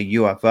to say a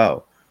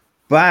UFO.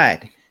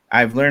 But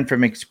I've learned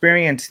from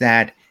experience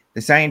that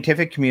the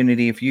scientific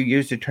community, if you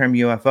use the term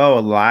UFO,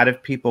 a lot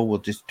of people will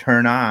just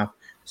turn off.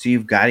 So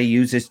you've got to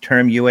use this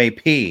term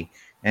UAP.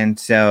 And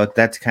so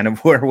that's kind of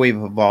where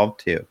we've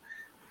evolved to.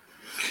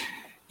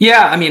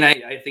 Yeah, I mean,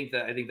 I think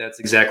that's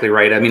exactly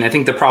right. I mean, I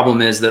think the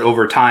problem is that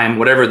over time,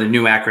 whatever the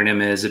new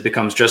acronym is, it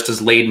becomes just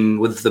as laden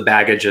with the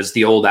baggage as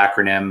the old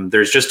acronym.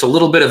 There's just a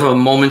little bit of a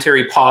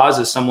momentary pause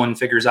as someone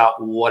figures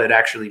out what it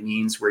actually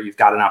means, where you've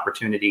got an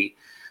opportunity,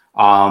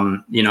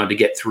 to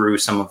get through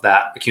some of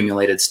that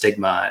accumulated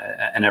stigma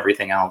and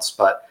everything else.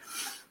 But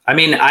I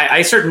mean,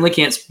 I certainly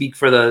can't speak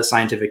for the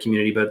scientific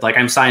community, but like,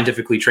 I'm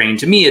scientifically trained.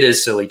 To me, it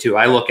is silly too.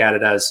 I look at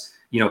it as,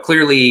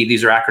 clearly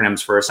these are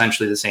acronyms for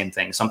essentially the same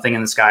thing, something in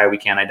the sky we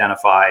can't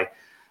identify.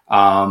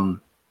 So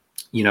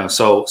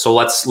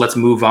let's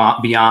move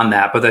on beyond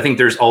that. But I think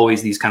there's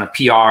always these kind of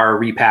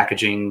PR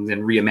repackaging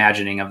and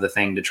reimagining of the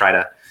thing to try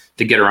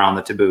to get around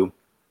the taboo.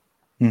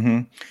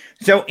 Mm-hmm.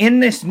 So in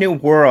this new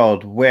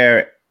world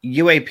where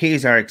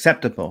UAPs are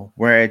acceptable,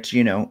 where it's,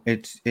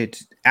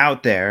 it's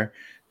out there,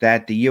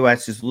 that the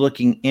U.S. is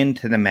looking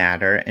into the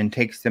matter and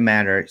takes the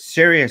matter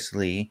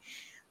seriously.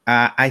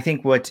 I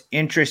think what's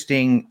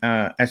interesting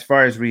as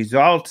far as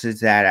results is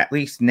that at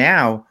least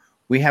now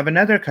we have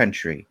another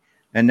country,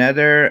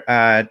 another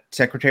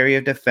Secretary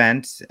of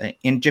Defense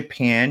in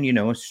Japan,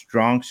 a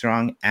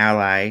strong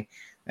ally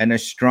and a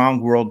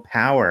strong world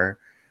power.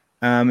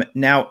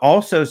 Now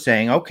also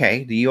saying,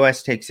 okay, the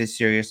U.S. takes this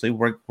seriously.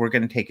 We're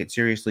going to take it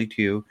seriously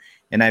too.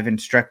 And I've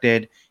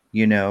instructed,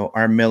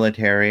 our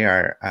military,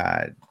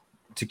 our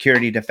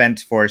security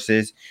defense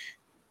forces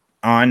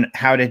on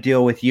how to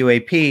deal with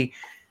UAP.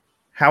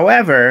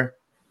 However,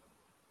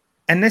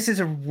 and this is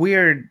a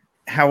weird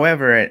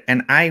however,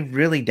 and I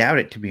really doubt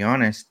it, to be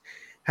honest.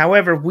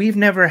 However, we've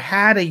never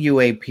had a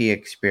UAP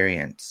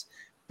experience,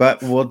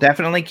 but we'll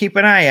definitely keep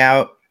an eye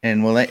out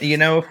and we'll let you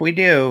know if we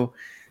do.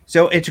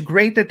 So it's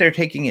great that they're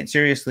taking it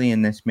seriously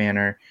in this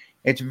manner.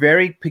 It's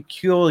very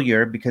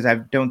peculiar because I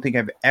don't think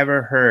I've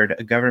ever heard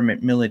a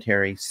government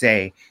military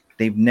say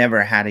they've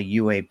never had a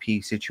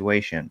UAP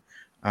situation.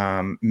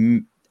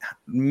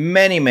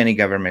 Many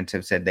governments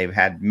have said they've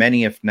had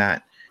many, if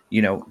not,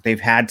 they've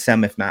had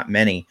some, if not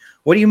many.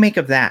 What do you make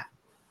of that?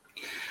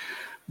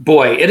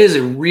 Boy, it is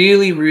a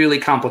really, really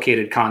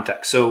complicated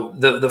context. So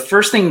the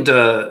first thing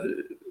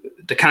to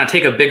kind of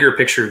take a bigger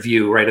picture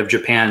view, right, of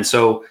Japan.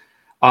 So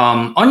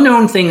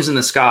unknown things in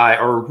the sky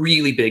are a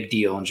really big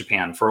deal in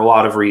Japan for a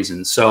lot of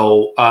reasons.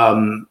 So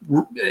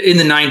in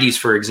the 90s,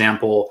 for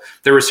example,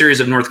 there were a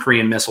series of North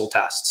Korean missile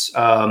tests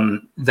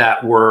that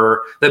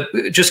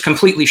just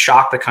completely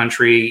shocked the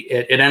country.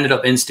 It ended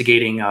up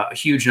instigating a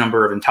huge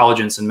number of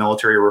intelligence and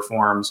military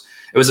reforms.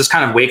 It was this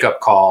kind of wake up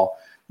call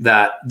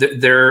that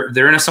they're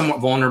in a somewhat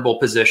vulnerable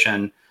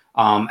position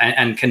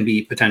and can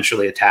be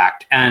potentially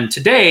attacked. And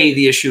today,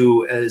 the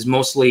issue is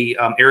mostly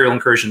aerial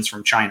incursions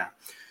from China.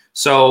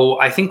 So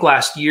I think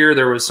last year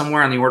there was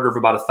somewhere on the order of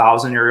about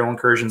 1,000 aerial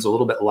incursions, a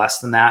little bit less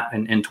than that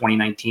in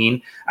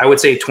 2019. I would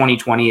say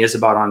 2020 is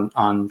about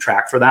on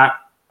track for that.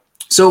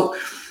 So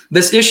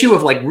this issue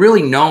of like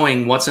really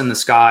knowing what's in the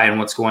sky and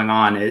what's going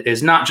on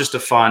is not just a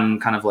fun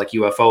kind of like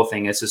UFO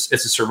thing. It's a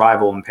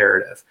survival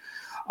imperative.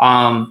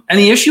 And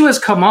the issue has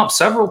come up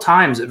several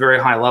times at very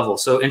high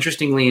levels. So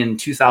interestingly, in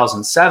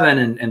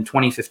 2007 and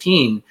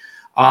 2015,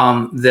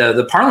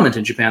 the parliament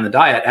in Japan, the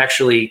Diet,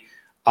 actually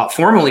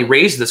formally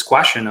raised this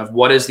question of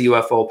what is the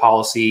UFO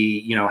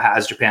policy?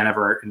 Has Japan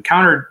ever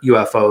encountered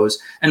UFOs?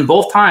 And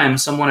both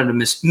times, someone at a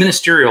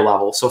ministerial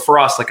level, so for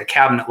us, like a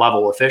cabinet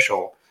level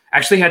official,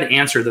 actually had to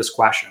answer this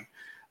question.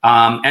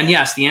 And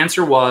yes, the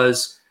answer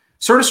was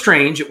sort of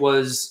strange. It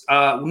was,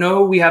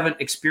 no, we haven't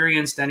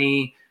experienced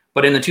any.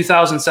 But in the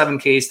 2007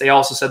 case, they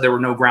also said there were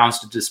no grounds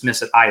to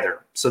dismiss it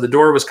either. So the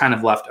door was kind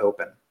of left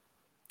open.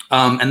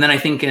 And then I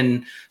think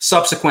in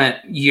subsequent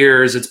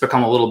years, it's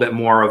become a little bit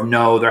more of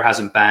no, there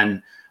hasn't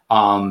been,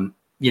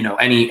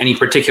 any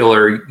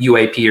particular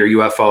UAP or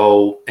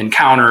UFO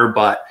encounter,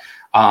 but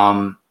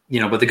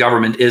the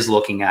government is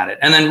looking at it.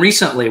 And then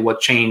recently, what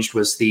changed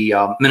was the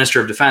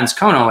Minister of Defense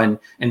Kono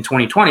in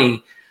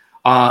 2020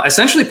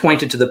 essentially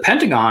pointed to the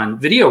Pentagon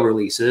video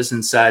releases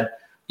and said,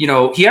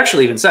 he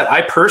actually even said,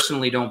 I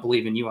personally don't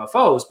believe in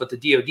UFOs, but the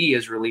DoD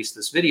has released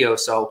this video.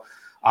 So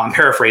I'm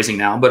paraphrasing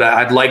now, but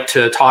I'd like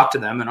to talk to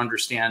them and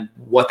understand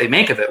what they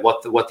make of it,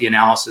 what the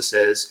analysis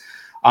is.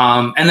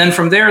 And then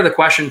from there, the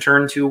question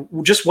turned to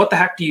just what the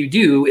heck do you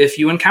do if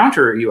you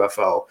encounter a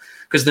UFO?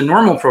 Because the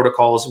normal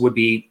protocols would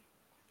be,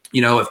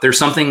 if there's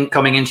something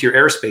coming into your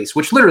airspace,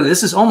 which literally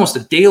this is almost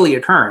a daily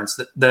occurrence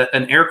that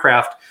an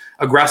aircraft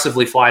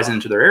aggressively flies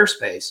into their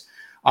airspace.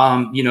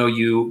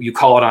 You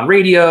call it on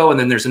radio, and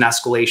then there's an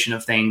escalation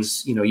of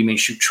things. You may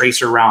shoot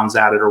tracer rounds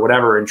at it or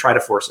whatever and try to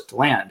force it to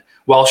land.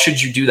 Well,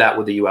 should you do that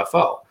with a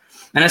UFO?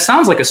 And it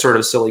sounds like a sort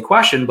of silly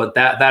question, but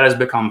that has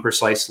become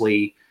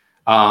precisely,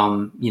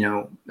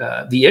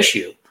 the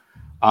issue.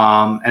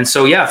 And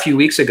so, a few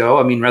weeks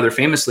ago, rather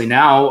famously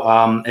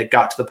now, it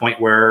got to the point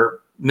where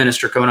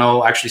Minister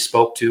Kono actually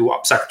spoke to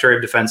Secretary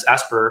of Defense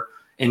Esper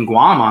in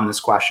Guam on this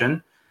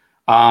question.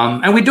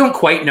 And we don't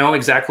quite know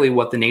exactly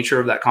what the nature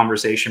of that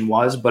conversation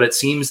was, but it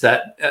seems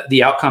that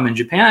the outcome in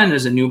Japan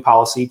is a new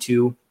policy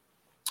to,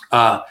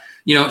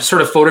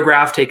 sort of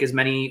photograph, take as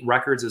many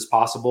records as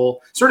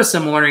possible, sort of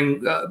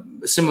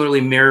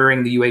similarly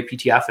mirroring the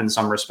UAPTF in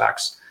some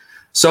respects.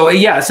 So,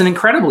 it's an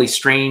incredibly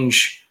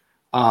strange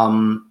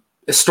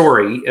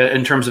story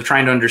in terms of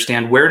trying to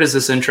understand where does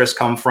this interest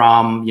come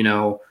from,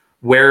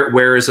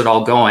 where is it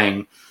all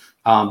going?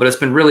 But it's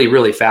been really,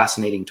 really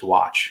fascinating to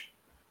watch.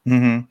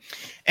 Mm-hmm.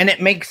 And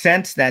it makes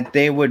sense that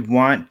they would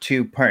want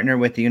to partner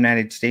with the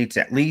United States,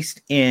 at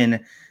least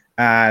in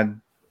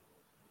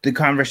the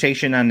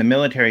conversation on the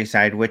military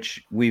side,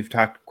 which we've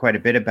talked quite a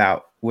bit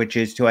about, which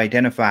is to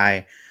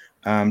identify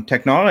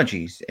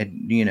technologies,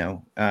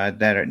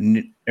 that are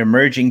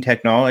emerging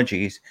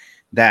technologies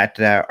that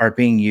are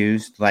being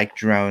used, like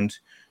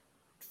drones,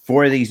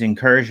 for these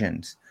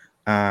incursions.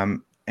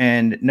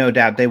 And no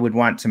doubt they would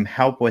want some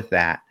help with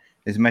that,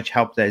 as much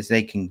help as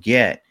they can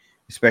get,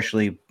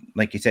 especially,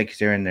 like you said, because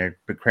they're in their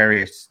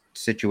precarious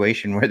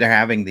situation where they're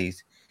having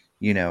these,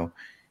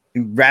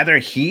 rather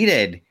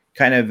heated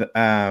kind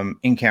of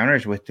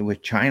encounters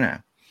with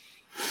China.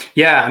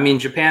 Yeah, I mean,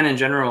 Japan in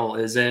general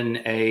is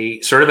in a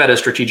sort of at a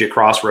strategic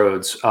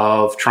crossroads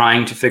of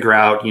trying to figure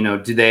out,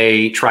 do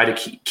they try to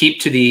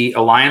keep to the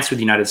alliance with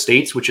the United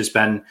States, which has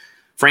been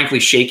frankly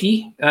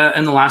shaky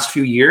in the last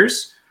few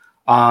years,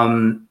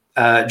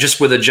 just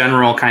with a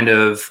general kind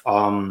of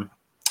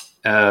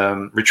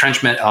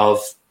retrenchment of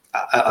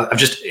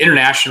just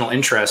international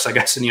interests, I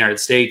guess, in the United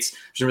States.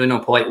 There's really no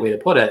polite way to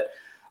put it.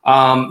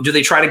 Do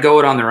they try to go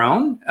it on their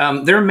own?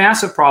 There are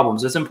massive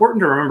problems. It's important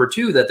to remember,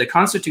 too, that the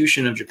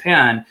Constitution of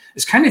Japan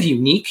is kind of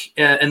unique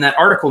in that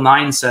Article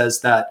 9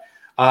 says that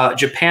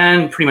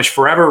Japan pretty much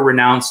forever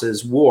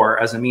renounces war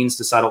as a means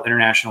to settle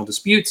international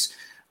disputes,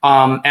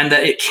 and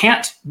that it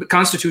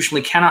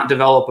constitutionally cannot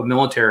develop a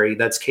military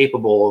that's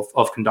capable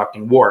of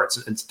conducting war.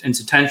 It's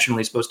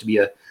intentionally supposed to be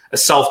a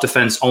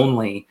self-defense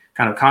only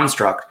kind of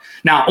construct.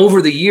 Now,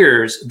 over the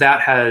years,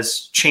 that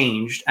has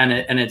changed, and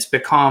it's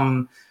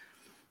become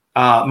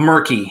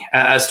murky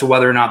as to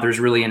whether or not there's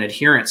really an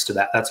adherence to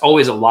that. That's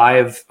always a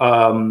live,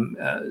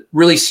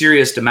 really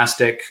serious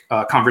domestic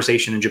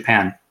conversation in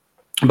Japan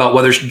about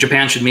whether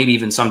Japan should maybe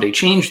even someday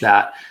change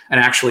that and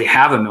actually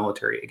have a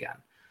military again.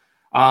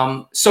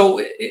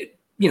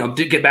 To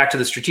get back to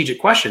the strategic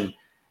question,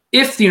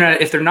 if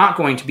they're not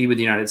going to be with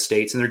the United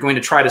States and they're going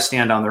to try to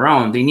stand on their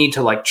own, they need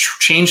to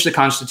change the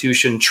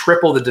Constitution,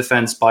 triple the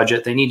defense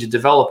budget. They need to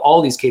develop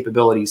all these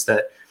capabilities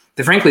that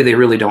frankly they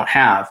really don't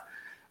have.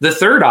 The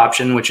third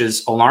option, which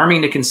is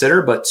alarming to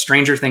consider, but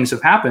stranger things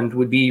have happened,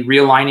 would be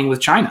realigning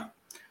with China.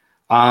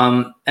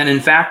 And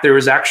in fact, there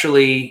was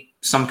actually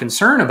some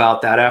concern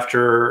about that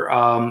after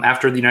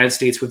the United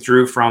States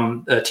withdrew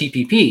from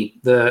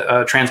TPP,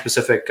 the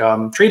Trans-Pacific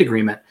Trade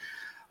Agreement.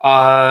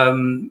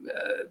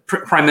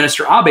 Prime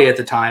Minister Abe at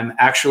the time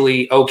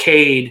actually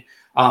okayed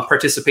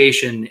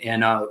participation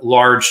in a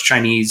large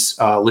Chinese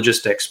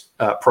logistics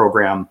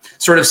program,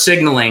 sort of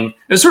signaling, it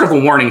was sort of a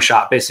warning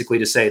shot, basically,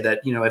 to say that,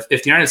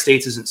 if the United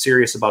States isn't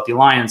serious about the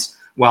alliance,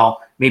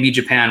 well, maybe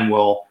Japan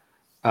will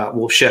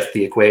shift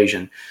the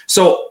equation.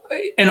 So,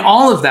 and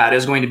all of that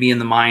is going to be in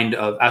the mind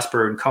of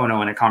Esper and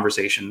Kono in a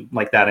conversation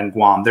like that in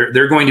Guam.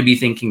 They're going to be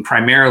thinking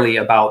primarily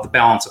about the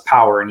balance of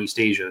power in East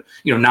Asia,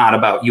 not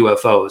about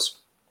UFOs.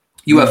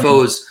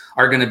 UFOs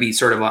are going to be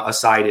sort of a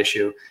side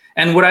issue.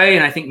 And what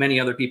I think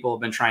many other people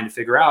have been trying to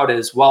figure out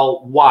is,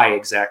 well, why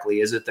exactly?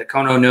 Is it that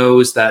Kono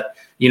knows that,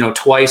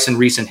 twice in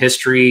recent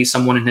history,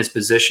 someone in his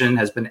position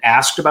has been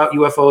asked about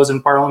UFOs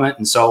in Parliament,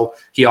 and so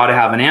he ought to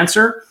have an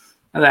answer?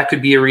 Now, that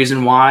could be a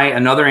reason why.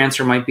 Another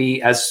answer might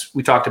be, as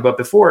we talked about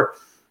before,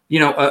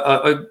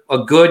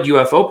 a good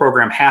UFO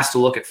program has to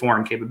look at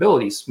foreign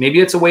capabilities.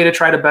 Maybe it's a way to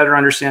try to better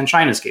understand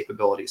China's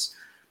capabilities.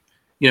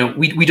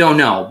 We don't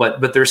know,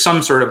 but there's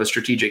some sort of a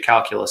strategic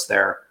calculus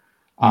there.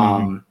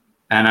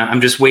 And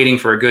I'm just waiting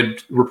for a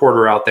good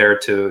reporter out there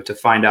to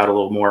find out a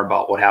little more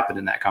about what happened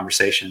in that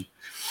conversation.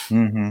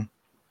 Mm-hmm.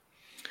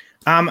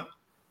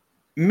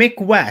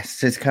 Mick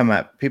West has come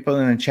up. People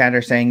in the chat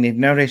are saying they've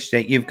noticed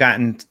that you've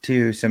gotten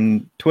to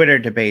some Twitter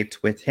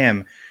debates with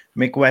him.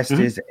 Mick West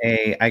is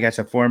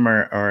a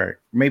former or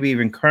maybe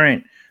even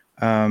current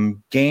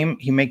game.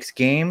 He makes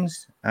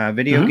games,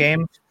 video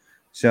games.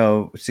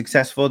 So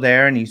successful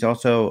there. And he's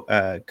also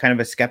kind of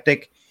a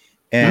skeptic.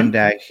 And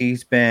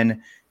he's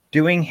been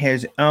doing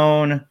his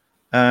own,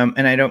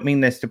 and I don't mean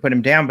this to put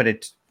him down, but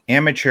it's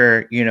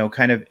amateur,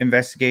 kind of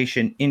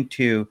investigation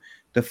into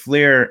the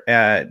FLIR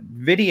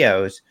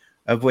videos,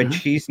 of which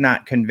he's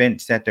not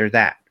convinced that they're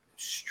that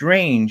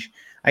strange.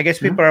 I guess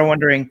people are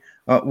wondering,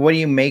 what do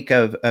you make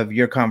of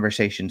your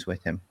conversations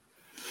with him?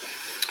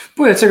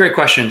 Boy, that's a great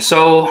question.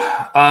 So,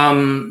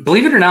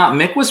 believe it or not,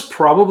 Mick was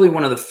probably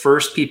one of the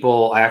first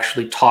people I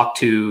actually talked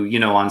to,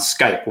 on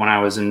Skype when I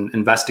was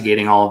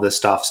investigating all of this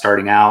stuff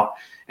starting out.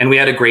 And we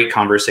had a great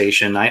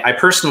conversation. I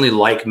personally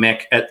like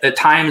Mick. At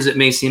times, it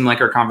may seem like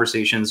our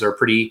conversations are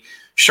pretty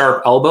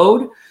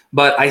sharp-elbowed,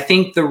 but I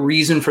think the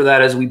reason for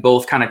that is we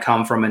both kind of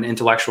come from an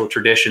intellectual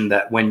tradition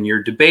that when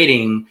you're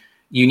debating,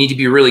 you need to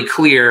be really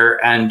clear,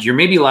 and you're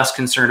maybe less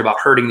concerned about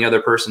hurting the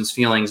other person's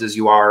feelings as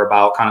you are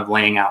about kind of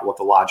laying out what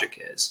the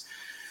logic is.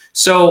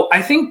 So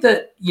I think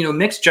that,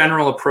 Mick's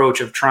general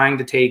approach of trying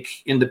to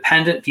take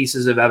independent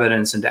pieces of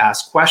evidence and to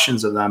ask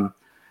questions of them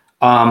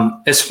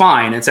is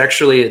fine. It's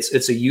actually,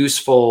 it's a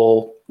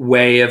useful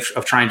way of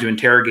trying to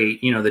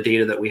interrogate, the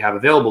data that we have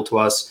available to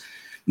us.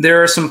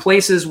 There are some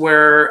places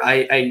where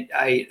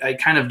I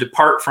kind of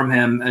depart from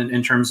him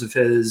in terms of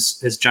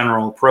his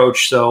general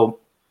approach. So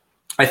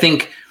I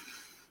think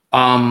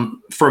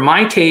for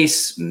my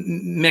case,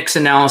 Mick's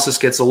analysis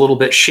gets a little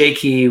bit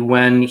shaky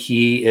when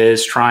he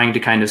is trying to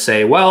kind of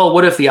say, well,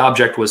 what if the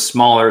object was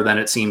smaller than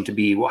it seemed to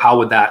be? Well, how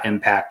would that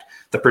impact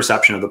the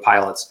perception of the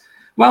pilots?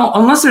 Well,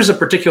 unless there's a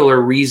particular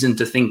reason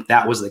to think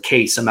that was the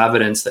case, some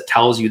evidence that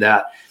tells you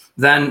that,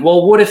 then,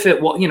 well, what if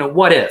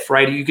what if,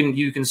 right?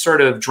 You can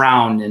sort of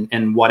drown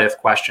in what if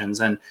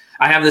questions. And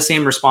I have the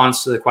same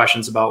response to the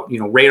questions about,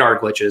 radar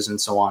glitches and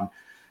so on.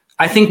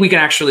 I think we can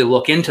actually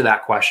look into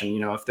that question.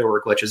 If there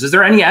were glitches, is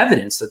there any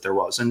evidence that there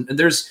was? And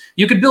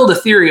you could build a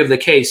theory of the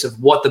case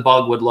of what the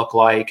bug would look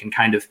like, and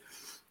kind of,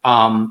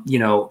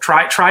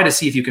 try to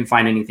see if you can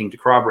find anything to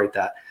corroborate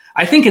that.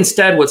 I think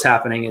instead what's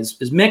happening is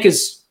Mick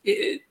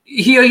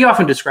he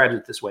often describes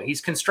it this way.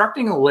 He's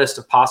constructing a list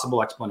of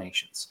possible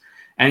explanations,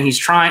 and he's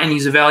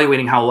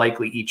evaluating how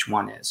likely each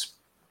one is.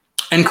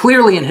 And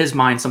clearly in his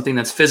mind, something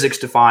that's physics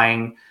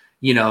defying,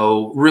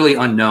 really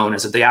unknown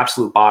is at the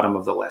absolute bottom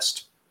of the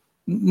list.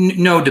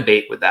 No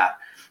debate with that.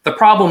 The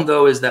problem,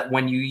 though, is that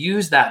when you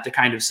use that to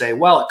kind of say,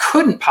 well, it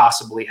couldn't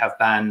possibly have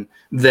been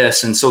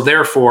this, and so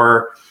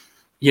therefore,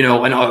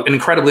 an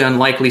incredibly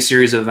unlikely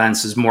series of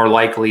events is more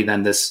likely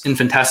than this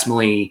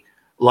infinitesimally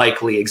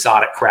likely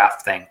exotic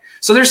craft thing.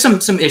 So there's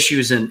some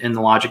issues in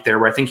the logic there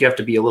where I think you have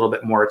to be a little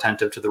bit more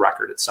attentive to the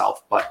record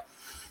itself. But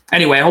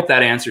anyway, I hope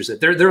that answers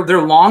it.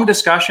 They're long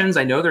discussions.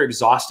 I know they're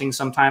exhausting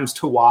sometimes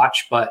to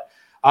watch, but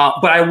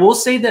I will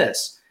say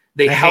this: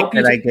 they help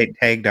you. I get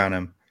tagged on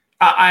them.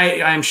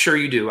 I'm sure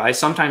you do. I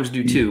sometimes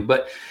do too.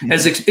 But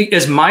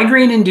as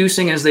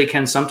migraine-inducing as they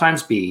can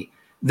sometimes be,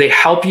 they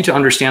help you to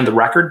understand the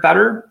record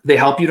better. They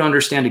help you to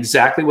understand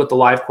exactly what the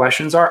live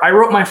questions are. I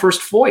wrote my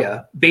first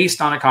FOIA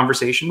based on a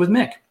conversation with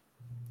Mick,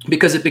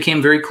 because it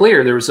became very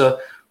clear there was a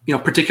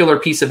particular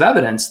piece of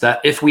evidence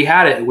that if we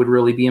had it, it would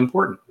really be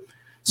important.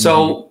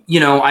 So,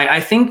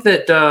 I think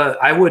that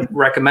I would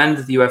recommend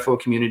that the UFO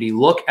community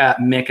look at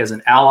Mick as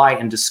an ally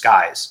in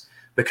disguise,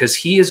 because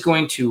he is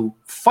going to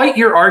fight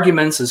your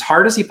arguments as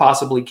hard as he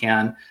possibly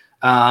can.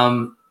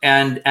 And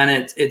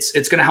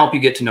it's going to help you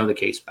get to know the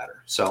case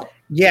better. So,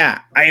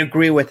 yeah, I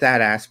agree with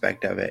that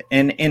aspect of it.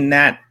 And in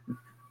that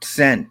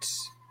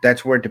sense,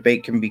 that's where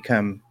debate can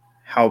become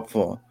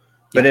helpful,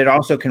 but it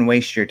also can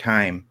waste your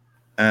time.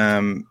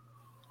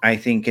 I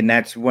think, and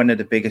that's one of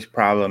the biggest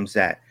problems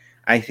that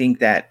I think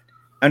that,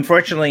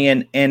 unfortunately,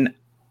 and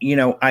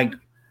I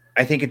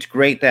think it's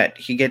great that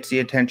he gets the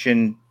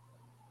attention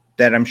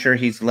that I'm sure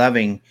he's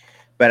loving,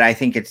 but I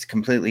think it's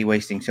completely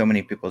wasting so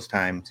many people's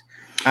times.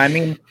 I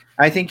mean,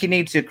 I think he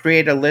needs to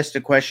create a list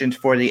of questions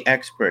for the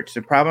experts.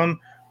 The problem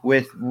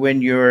with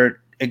when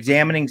you're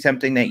examining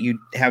something that you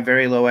have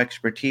very low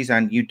expertise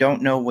on, you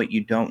don't know what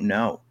you don't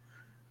know.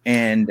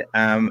 And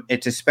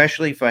it's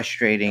especially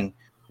frustrating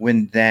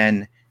when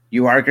then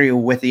you argue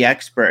with the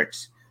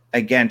experts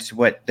against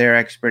what their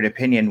expert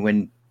opinion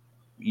when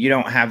you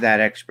don't have that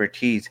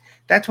expertise.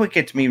 That's what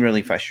gets me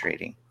really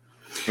frustrating.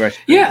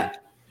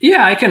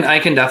 Yeah, I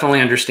can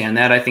definitely understand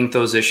that. I think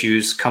those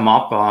issues come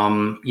up.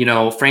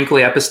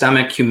 Frankly,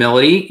 epistemic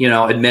humility,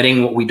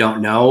 admitting what we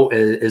don't know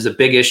is a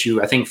big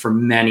issue, I think, for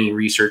many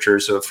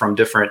researchers from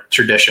different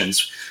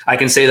traditions. I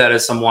can say that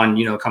as someone,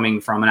 coming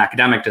from an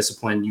academic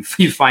discipline,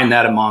 you find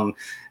that among,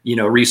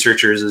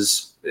 researchers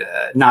as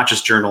not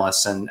just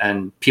journalists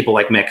and people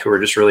like Mick who are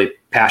just really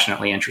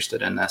passionately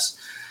interested in this.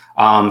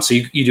 So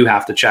you do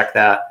have to check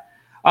that.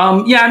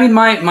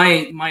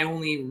 My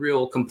only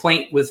real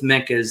complaint with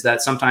Mick is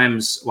that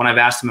sometimes when I've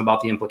asked him about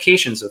the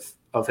implications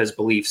of his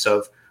beliefs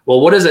of,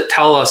 well, what does it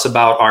tell us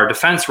about our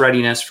defense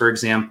readiness, for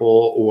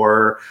example,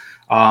 or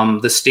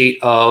the state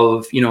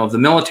of, of the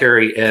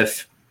military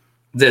if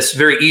this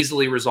very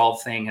easily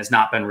resolved thing has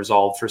not been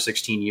resolved for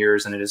 16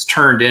 years and it has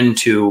turned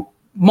into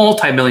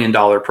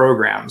multi-million-dollar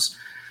programs.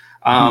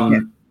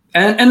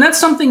 And that's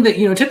something that,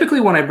 typically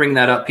when I bring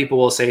that up, people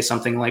will say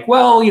something like,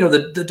 well,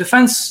 the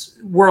defense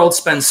world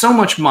spends so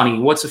much money.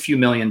 What's a few $1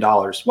 million?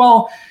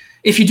 Well,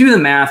 if you do the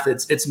math,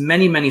 it's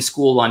many, many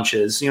school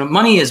lunches.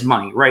 Money is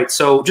money, right?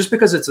 So just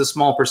because it's a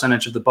small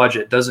percentage of the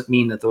budget doesn't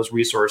mean that those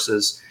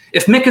resources,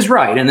 if Mick is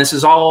right, and this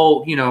is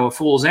all, a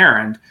fool's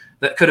errand,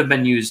 that could have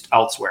been used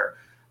elsewhere.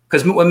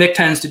 Because what Mick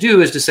tends to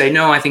do is to say,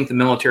 no, I think the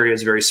military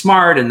is very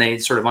smart and they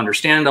sort of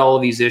understand all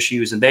of these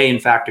issues and they, in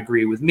fact,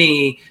 agree with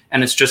me.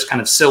 And it's just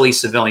kind of silly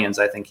civilians,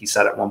 I think he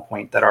said at one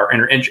point, that are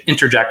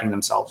interjecting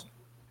themselves.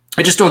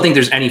 I just don't think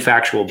there's any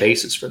factual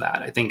basis for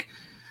that. I think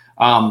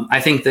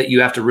that you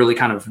have to really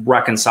kind of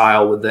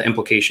reconcile with the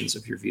implications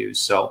of your views.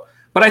 So,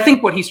 but I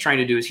think what he's trying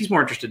to do is he's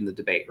more interested in the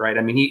debate, right?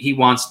 I mean, he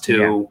wants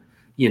to...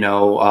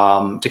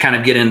 to kind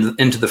of get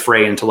into the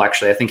fray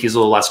intellectually. I think he's a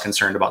little less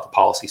concerned about the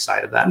policy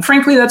side of that. And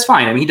frankly, that's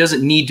fine. I mean, he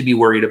doesn't need to be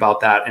worried about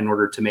that in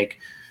order to make,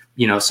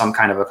 some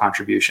kind of a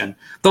contribution.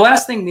 The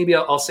last thing maybe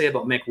I'll say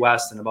about Mick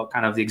West and about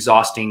kind of the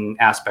exhausting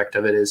aspect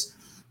of it is,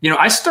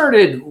 I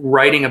started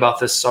writing about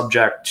this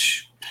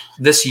subject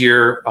this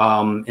year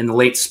in the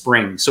late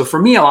spring. So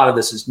for me, a lot of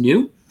this is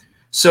new.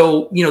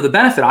 So, the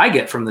benefit I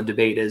get from the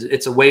debate is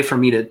it's a way for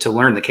me to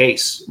learn the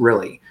case,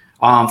 really.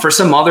 For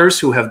some others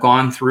who have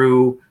gone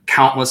through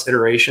countless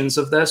iterations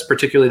of this,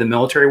 particularly the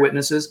military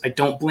witnesses, I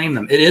don't blame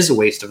them. It is a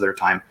waste of their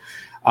time.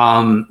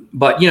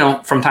 But,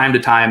 from time to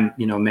time,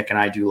 Mick and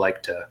I do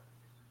like to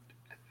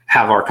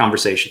have our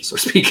conversations, so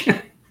to speak.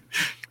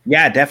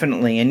 Yeah,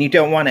 definitely. And you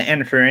don't want to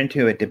enter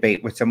into a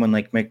debate with someone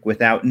like Mick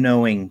without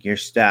knowing your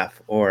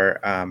stuff. Or,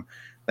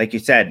 like you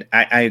said,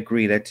 I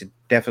agree. That's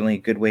definitely a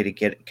good way to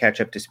catch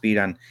up to speed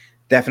on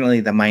definitely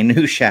the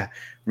minutia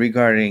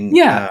regarding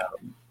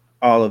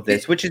all of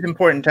this, which is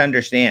important to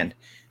understand.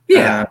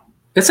 Yeah.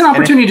 It's an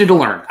opportunity to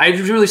learn. I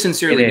really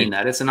sincerely mean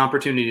that. It's an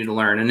opportunity to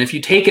learn. And if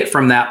you take it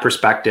from that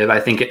perspective, I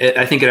think it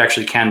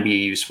actually can be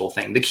a useful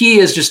thing. The key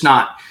is just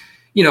not,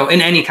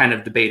 in any kind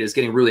of debate, is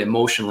getting really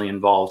emotionally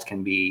involved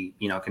can be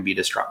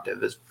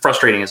destructive, as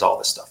frustrating as all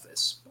this stuff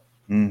is.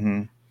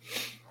 Mm-hmm.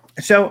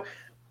 So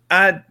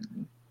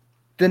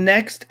the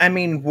next,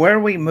 where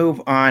we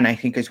move on, I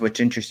think, is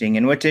what's interesting.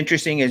 And what's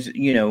interesting is,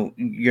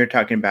 you're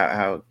talking about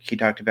how he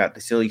talked about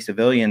the silly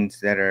civilians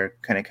that are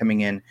kind of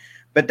coming in.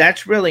 But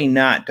that's really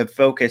not the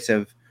focus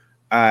of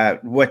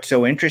what's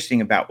so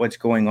interesting about what's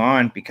going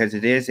on, because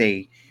it is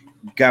a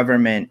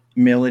government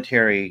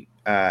military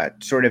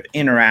sort of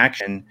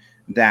interaction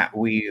that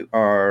we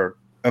are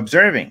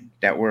observing,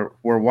 that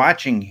we're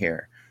watching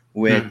here,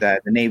 with the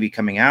Navy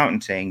coming out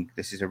and saying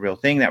this is a real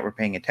thing that we're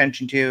paying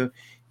attention to,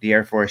 the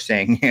Air Force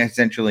saying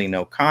essentially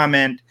no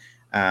comment,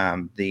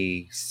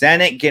 the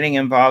Senate getting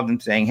involved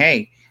and saying,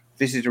 hey, if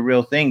this is a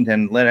real thing,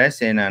 then let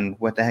us in on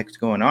what the heck's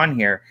going on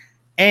here,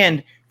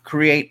 and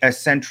create a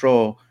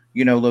central,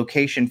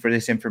 location for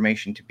this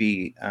information to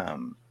be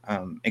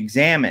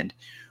examined.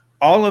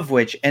 All of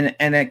which, and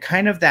at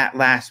kind of that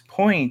last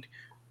point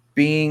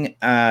being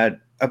a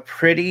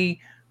pretty,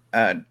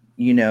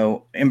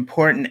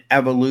 important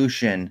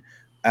evolution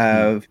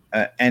of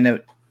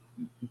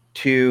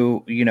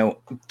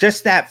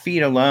just that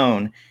feat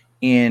alone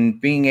in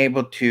being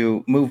able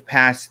to move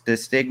past the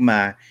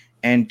stigma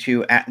and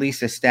to at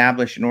least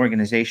establish an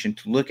organization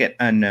to look at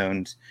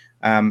unknowns.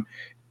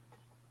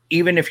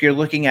 Even if you're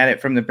looking at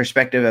it from the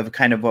perspective of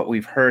kind of what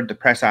we've heard the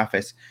press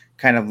office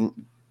kind of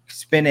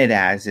spin it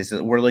as, is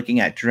that we're looking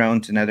at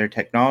drones and other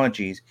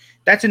technologies,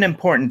 that's an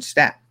important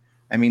step.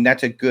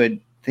 That's a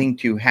good thing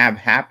to have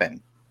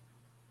happen.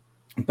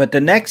 But the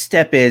next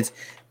step is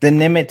the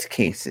Nimitz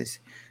cases.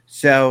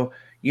 So,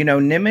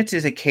 Nimitz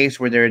is a case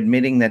where they're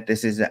admitting that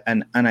this is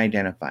an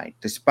unidentified,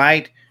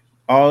 despite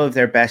all of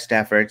their best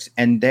efforts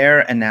and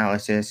their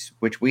analysis,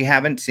 which we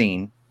haven't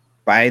seen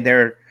by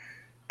their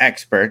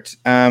experts,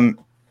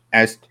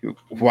 as to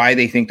why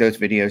they think those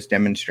videos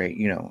demonstrate,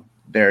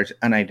 there's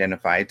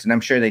unidentifieds. And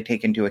I'm sure they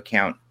take into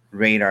account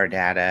radar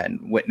data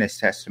and witness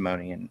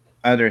testimony and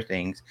other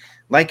things,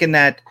 like in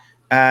that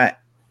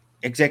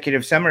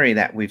executive summary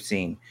that we've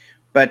seen.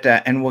 But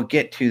and we'll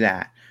get to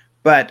that.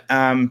 But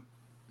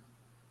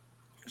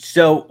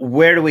so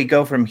where do we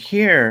go from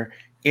here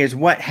is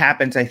what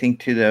happens, I think,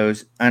 to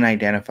those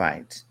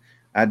unidentifieds.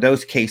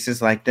 Those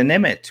cases like the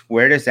Nimitz,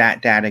 where does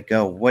that data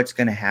go? What's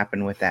going to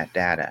happen with that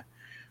data?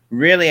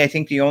 Really, I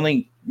think the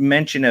only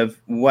mention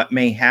of what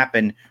may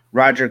happen,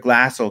 Roger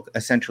Glassell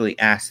essentially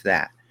asked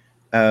that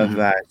of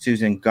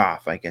Susan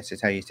Goff, I guess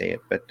is how you say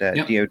it, but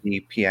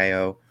DOD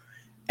PIO.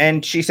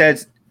 And she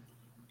says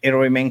it'll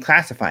remain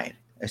classified,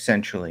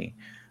 essentially.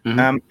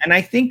 And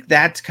I think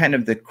that's kind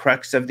of the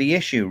crux of the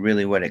issue,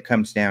 really, what it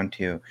comes down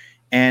to.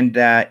 And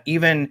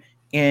even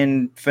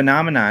in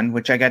Phenomenon,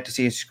 which I got to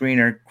see a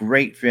screener,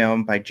 great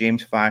film by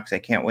James Fox. I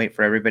can't wait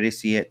for everybody to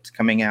see it. It's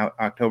coming out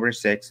October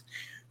 6th.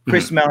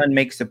 Chris Mellon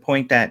makes the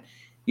point that,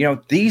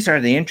 these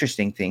are the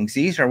interesting things.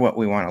 These are what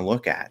we want to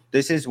look at.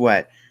 This is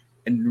what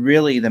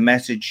really the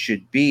message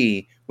should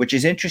be, which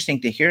is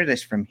interesting to hear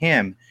this from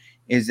him,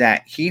 is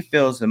that he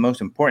feels the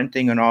most important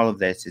thing in all of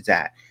this is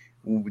that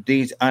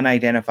these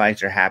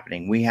unidentifieds are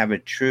happening. We have a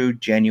true,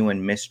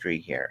 genuine mystery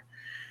here.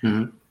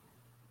 And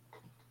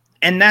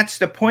that's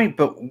the point.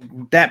 But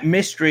that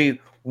mystery,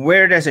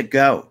 where does it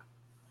go?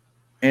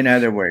 In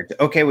other words,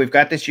 okay, we've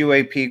got this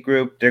UAP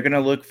group. They're going to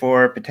look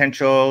for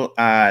potential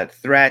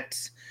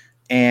threats.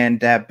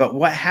 And but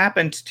what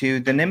happens to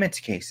the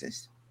Nimitz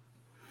cases?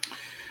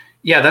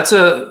 Yeah, that's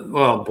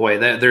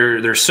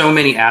there's so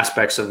many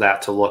aspects of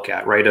that to look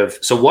at, right?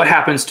 So what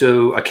happens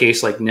to a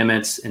case like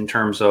Nimitz in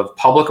terms of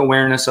public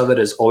awareness of it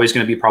is always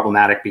going to be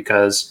problematic,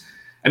 because,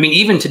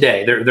 even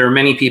today, there are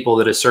many people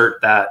that assert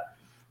that,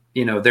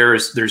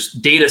 there's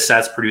data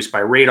sets produced by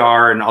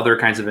radar and other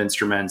kinds of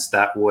instruments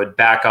that would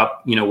back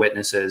up,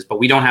 witnesses, but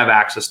we don't have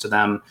access to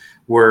them.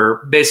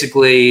 We're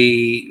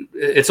basically,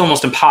 it's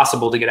almost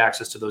impossible to get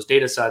access to those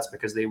data sets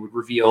because they would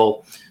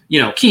reveal,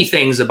 key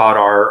things about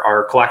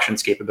our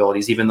collections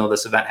capabilities, even though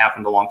this event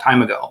happened a long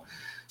time ago.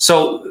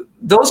 So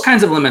those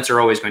kinds of limits are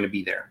always going to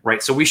be there,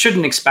 right? So we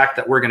shouldn't expect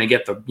that we're going to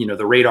get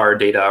the radar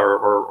data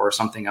or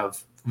something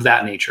of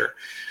that nature.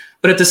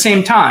 But at the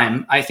same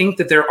time, I think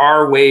that there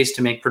are ways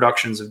to make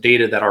productions of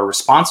data that are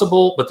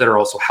responsible, but that are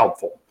also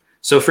helpful.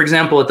 So, for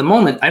example, at the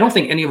moment, I don't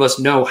think any of us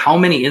know how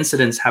many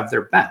incidents have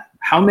there been.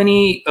 How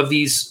many of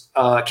these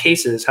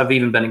cases have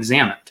even been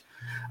examined?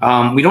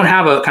 We don't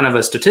have a kind of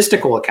a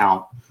statistical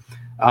account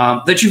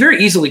that you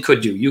very easily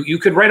could do. You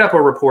could write up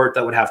a report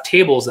that would have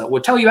tables that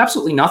would tell you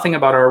absolutely nothing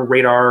about our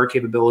radar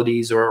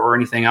capabilities or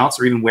anything else,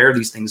 or even where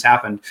these things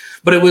happened.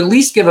 But it would at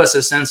least give us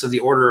a sense of the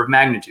order of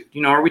magnitude.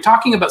 Are we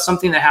talking about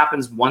something that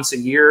happens once a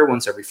year,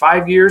 once every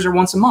 5 years, or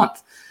once a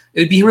month?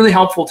 It'd be really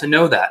helpful to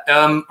know that.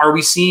 Are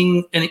we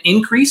seeing an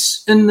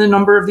increase in the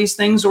number of these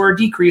things, or a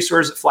decrease, or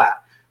is it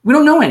flat? We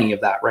don't know any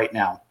of that right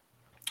now.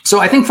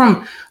 So I think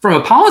from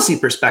a policy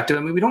perspective,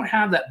 we don't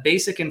have that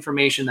basic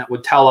information that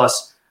would tell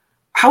us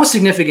how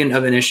significant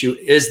of an issue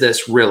is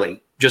this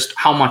really? Just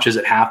how much is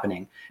it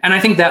happening? And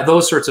I think that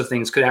those sorts of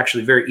things could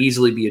actually very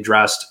easily be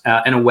addressed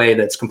in a way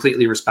that's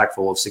completely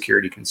respectful of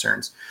security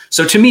concerns.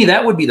 So to me,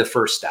 that would be the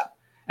first step.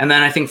 And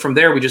then I think from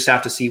there, we just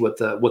have to see what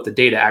the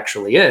data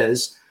actually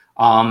is.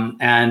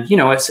 And, you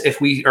know, if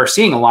we are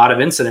seeing a lot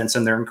of incidents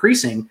and they're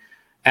increasing,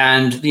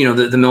 and, you know,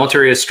 the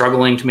military is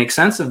struggling to make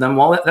sense of them,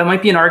 well, that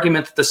might be an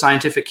argument that the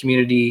scientific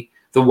community,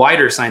 the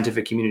wider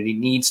scientific community,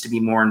 needs to be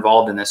more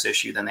involved in this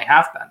issue than they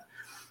have been.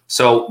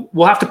 So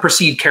we'll have to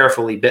proceed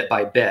carefully bit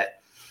by bit.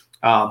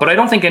 But I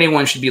don't think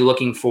anyone should be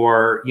looking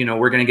for, you know,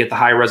 we're going to get the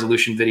high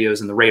resolution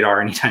videos in the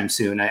radar anytime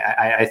soon.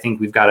 I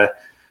think we've got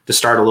to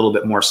start a little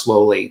bit more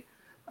slowly.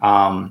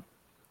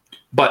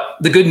 But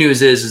the good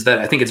news is that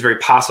I think it's very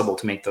possible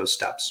to make those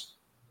steps.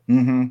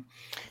 Mm-hmm.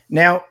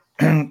 Now,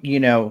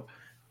 you know,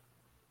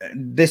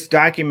 this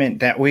document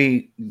that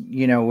we're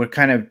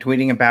kind of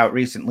tweeting about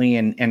recently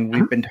and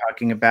we've been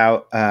talking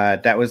about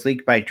that was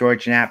leaked by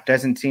George Knapp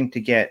doesn't seem to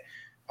get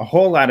a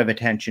whole lot of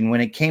attention.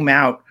 When it came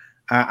out,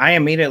 I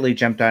immediately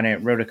jumped on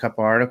it, wrote a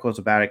couple articles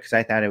about it because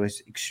I thought it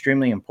was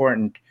extremely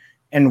important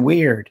and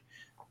weird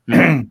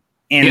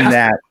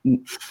that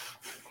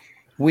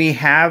we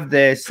have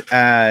this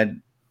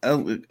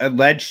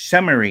alleged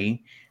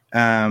summary,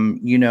 of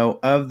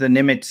the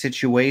Nimitz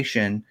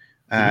situation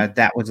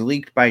that was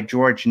leaked by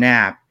George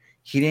Knapp.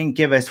 He didn't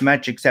give us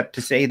much except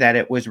to say that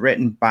it was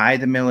written by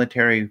the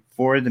military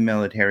for the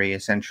military,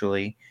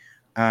 essentially.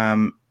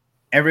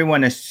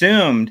 Everyone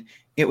assumed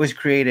it was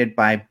created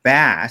by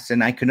Bass,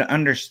 and I could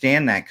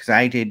understand that because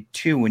I did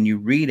too. When you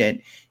read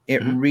it,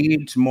 it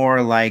reads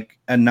more like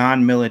a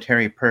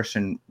non-military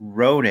person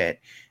wrote it,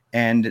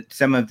 and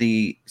some of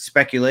the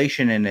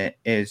speculation in it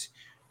is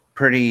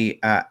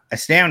pretty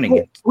astounding.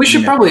 Well, we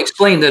should probably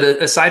explain that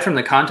aside from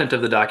the content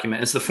of the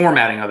document, it's the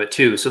formatting of it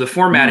too. So the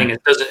formatting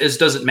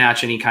doesn't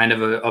match any kind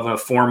of a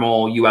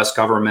formal U.S.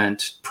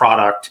 government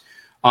product.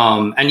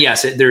 And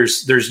yes,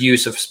 there's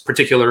use of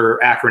particular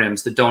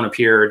acronyms that don't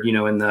appear,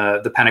 in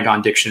the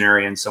Pentagon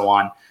dictionary and so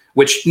on,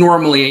 which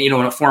normally, in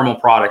a formal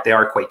product, they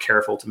are quite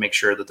careful to make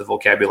sure that the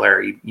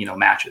vocabulary,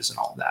 matches and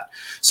all of that.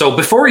 So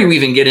before you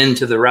even get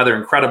into the rather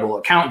incredible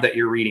account that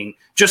you're reading,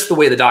 just the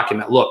way the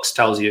document looks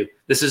tells you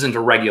this isn't a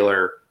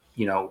regular,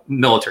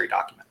 military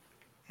document.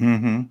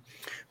 Mm-hmm.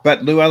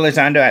 But Lou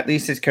Elizondo at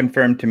least has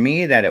confirmed to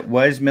me that it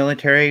was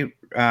military,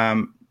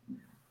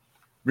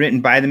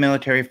 written by the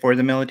military for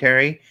the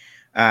military.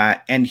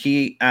 And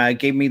he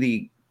gave me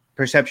the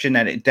perception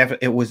that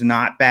it was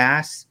not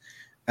Bass.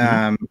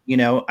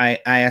 I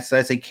asked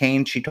Leslie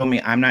Kane. She told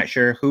me, I'm not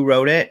sure who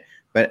wrote it,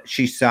 but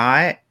she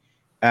saw it.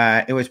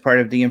 It was part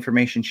of the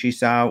information she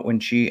saw when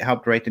she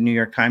helped write the New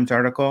York Times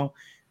article.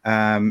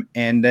 And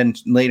then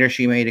later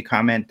she made a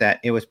comment that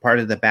it was part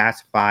of the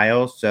Bass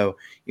files. So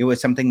it was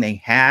something they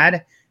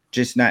had,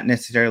 just not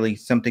necessarily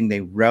something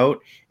they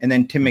wrote. And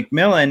then Tim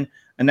McMillan,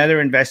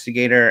 another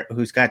investigator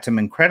who's got some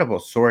incredible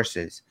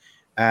sources,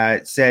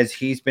 says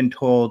he's been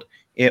told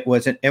it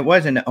was an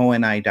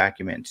ONI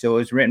document. So it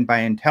was written by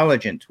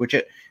intelligence, which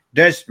it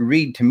does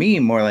read to me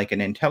more like an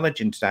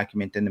intelligence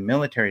document than a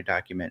military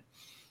document.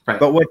 Right.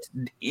 But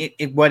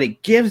what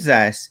it gives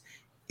us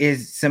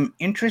is some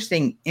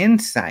interesting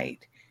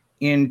insight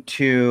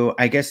into,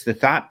 I guess, the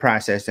thought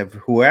process of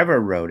whoever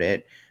wrote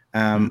it,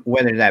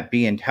 whether that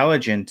be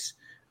intelligence,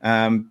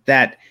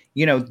 that,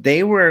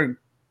 they were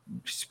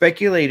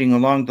speculating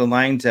along the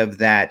lines of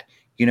that,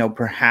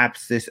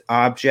 perhaps this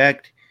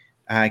object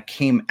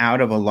came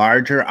out of a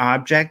larger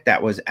object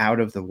that was out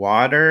of the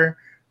water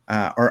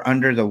or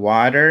under the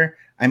water.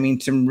 I mean,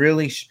 some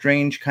really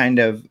strange kind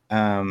of,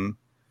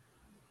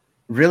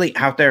 really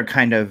out there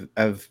kind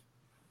of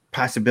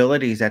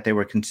possibilities that they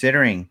were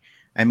considering.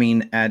 I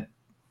mean,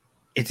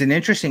 it's an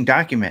interesting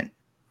document.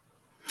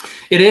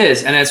 It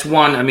is. And it's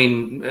one,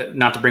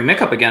 not to bring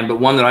Mick up again, but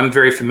one that I'm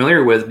very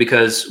familiar with,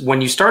 because when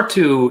you start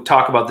to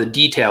talk about the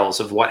details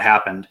of what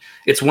happened,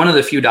 it's one of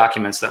the few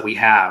documents that we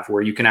have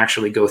where you can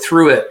actually go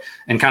through it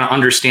and kind of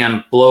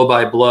understand blow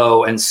by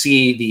blow and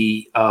see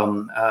the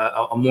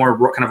a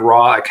more kind of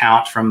raw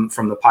account from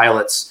the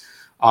pilots,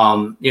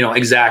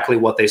 exactly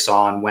what they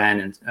saw and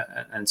when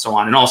and so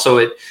on. And also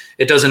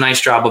it does a nice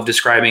job of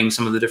describing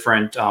some of the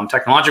different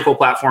technological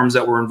platforms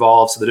that were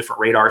involved, so the different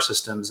radar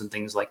systems and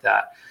things like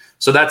that.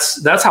 So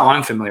that's how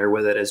I'm familiar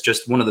with it, as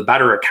just one of the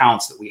better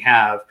accounts that we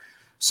have.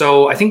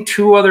 So I think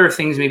two other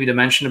things maybe to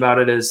mention about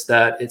it is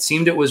that it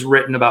seemed it was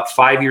written about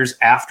 5 years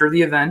after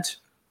the event,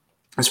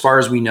 as far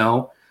as we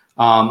know.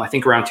 I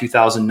think around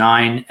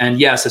 2009. And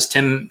yes, as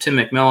Tim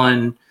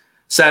McMillan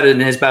said, in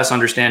his best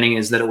understanding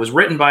is that it was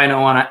written by an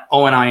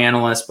ONI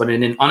analyst, but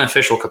in an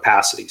unofficial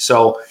capacity.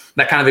 So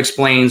that kind of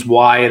explains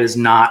why it is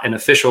not an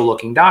official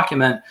looking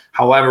document.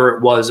 However,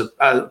 it was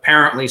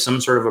apparently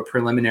some sort of a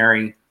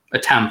preliminary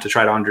attempt to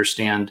try to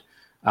understand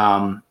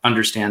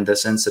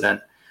this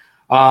incident.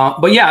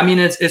 But yeah,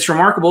 it's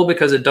remarkable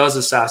because it does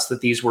assess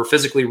that these were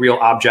physically real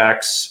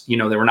objects. They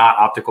were not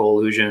optical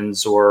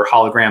illusions or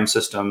hologram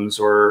systems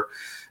or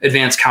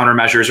advanced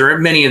countermeasures or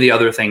many of the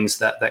other things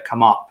that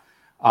come up.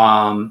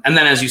 And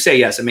then, as you say,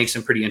 yes, it makes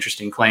some pretty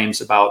interesting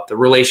claims about the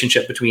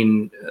relationship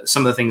between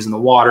some of the things in the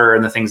water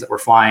and the things that were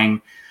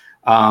flying.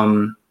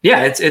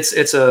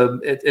 It's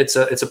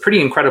a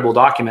pretty incredible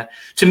document.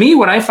 To me,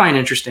 what I find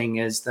interesting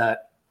is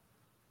that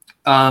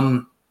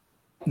that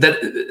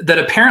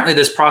apparently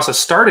this process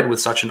started with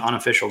such an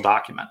unofficial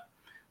document,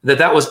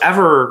 that was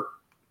ever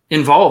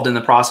involved in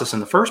the process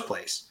in the first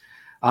place.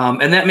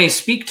 And that may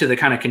speak to the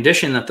kind of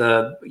condition that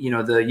the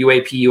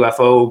UAP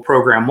UFO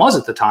program was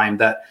at the time,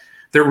 that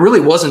there really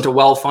wasn't a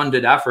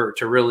well-funded effort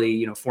to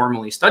really,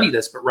 formally study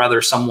this, but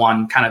rather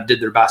someone kind of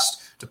did their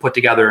best to put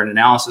together an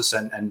analysis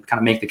and kind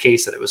of make the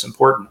case that it was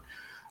important.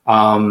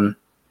 That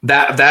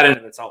in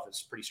of itself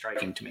is pretty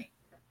striking to me.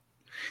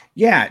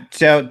 Yeah.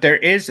 So there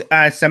is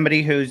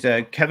somebody who's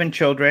Kevin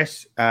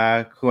Childress,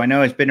 who I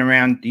know has been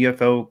around the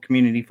UFO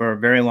community for a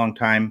very long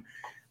time.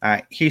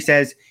 He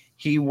says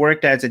he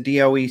worked as a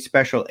DOE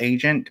special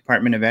agent,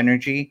 Department of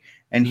Energy,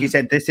 and he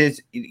said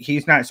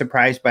he's not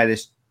surprised by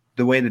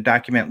the way the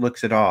document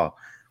looks at all.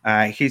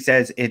 He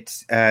says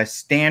it's a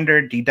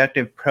standard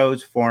deductive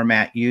prose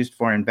format used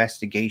for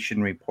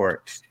investigation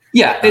reports.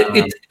 Yeah,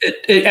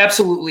 it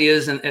absolutely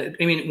is. And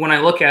I mean, when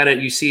I look at it,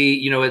 you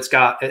see, it's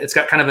got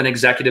kind of an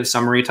executive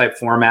summary type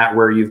format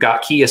where you've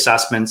got key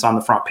assessments on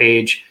the front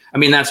page. I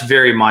mean, that's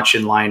very much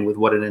in line with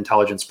what an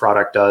intelligence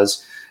product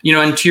does.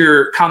 And to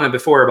your comment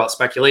before about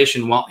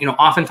speculation, well,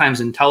 oftentimes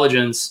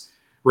intelligence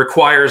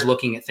requires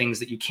looking at things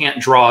that you can't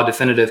draw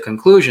definitive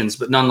conclusions,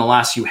 but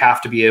nonetheless, you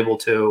have to be able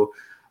to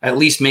at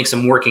least make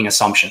some working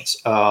assumptions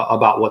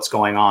about what's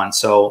going on.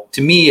 So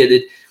to me,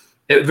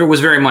 it was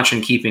very much in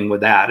keeping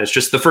with that. It's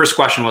just the first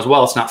question was,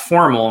 well, it's not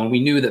formal, and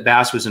we knew that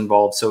Bass was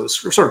involved, so it's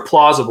sort of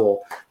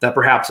plausible that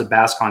perhaps a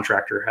Bass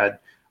contractor had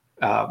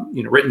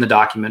written the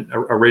document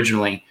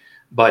originally.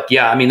 But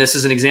yeah, I mean, this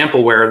is an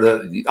example where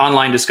the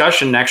online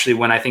discussion actually,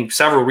 when I think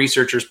several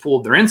researchers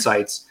pooled their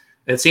insights,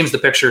 it seems the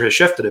picture has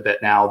shifted a bit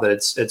now, that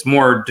it's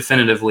more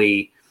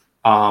definitively,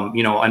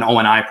 an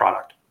ONI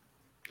product.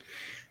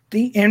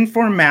 The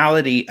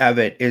informality of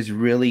it is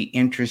really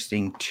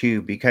interesting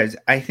too, because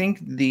I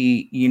think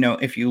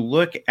if you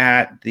look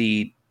at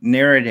the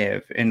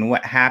narrative and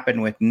what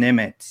happened with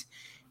Nimitz,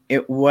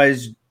 it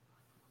was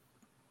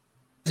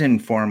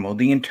informal.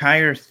 The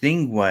entire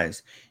thing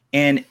was,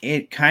 and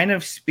it kind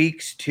of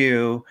speaks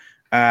to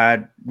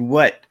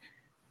what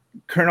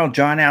Colonel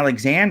John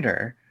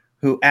Alexander,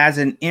 who as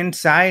an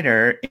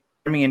insider in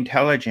Army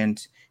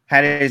intelligence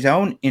had his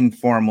own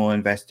informal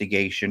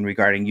investigation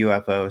regarding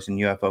UFOs and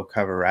UFO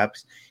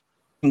cover-ups.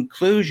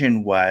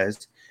 Conclusion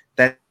was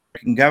that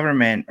the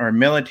government or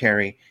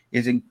military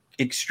is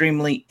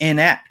extremely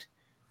inept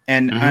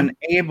and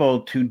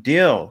unable to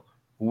deal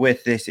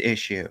with this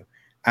issue.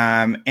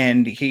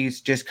 And he's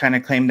just kind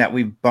of claimed that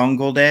we've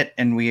bungled it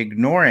and we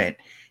ignore it.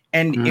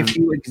 And if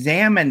you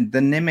examine the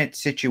Nimitz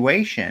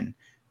situation,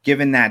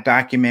 given that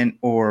document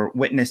or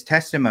witness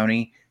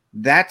testimony,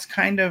 that's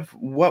kind of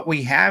what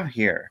we have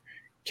here.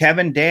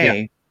 Kevin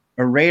Day,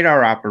 a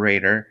radar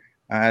operator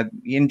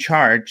in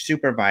charge,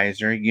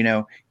 supervisor,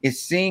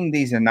 is seeing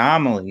these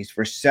anomalies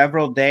for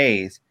several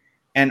days.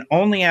 And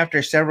only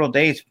after several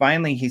days,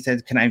 finally, he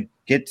says, can I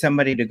get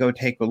somebody to go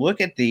take a look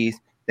at these?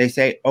 They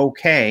say,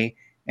 okay.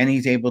 And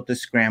he's able to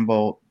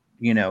scramble,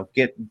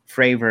 get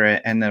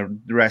Fravor and the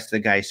rest of the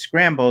guys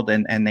scrambled,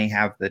 and they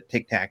have the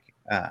tic-tac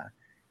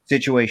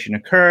situation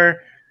occur.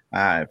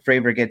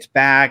 Fravor gets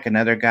back.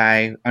 Another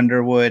guy,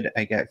 Underwood,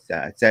 I guess,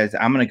 says,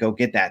 I'm going to go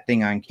get that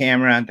thing on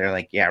camera. They're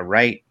like, yeah,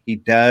 right. He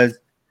does.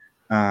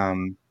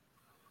 And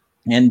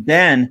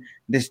then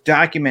this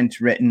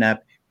document's written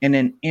up in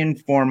an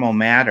informal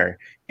matter.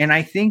 And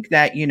I think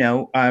that,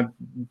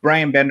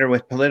 Brian Bender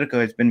with Politico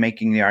has been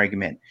making the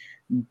argument.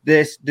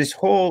 This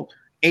whole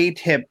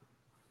ATIP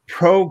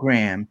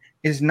program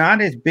is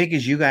not as big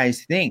as you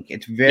guys think.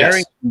 It's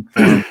very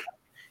informal.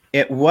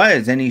 It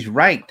was, and he's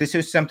right. This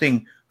is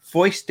something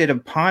foisted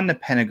upon the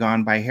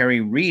Pentagon by Harry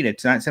Reid.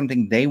 It's not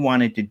something they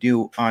wanted to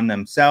do on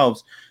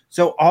themselves.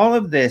 So all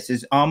of this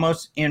is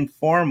almost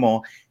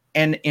informal.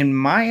 And in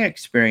my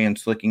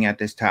experience looking at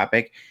this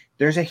topic,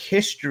 there's a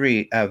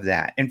history of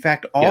that. In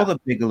fact, all the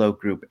Bigelow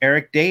Group,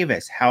 Eric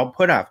Davis, Hal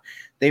Puthoff,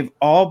 they've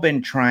all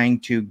been trying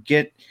to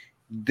get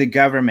the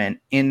government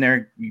in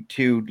there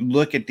to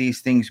look at these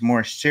things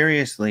more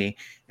seriously.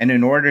 And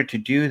in order to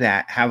do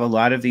that, have a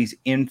lot of these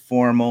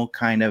informal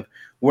kind of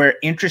where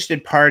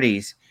interested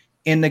parties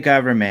in the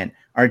government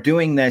are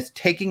doing this,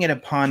 taking it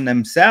upon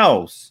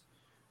themselves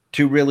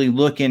to really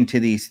look into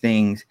these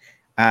things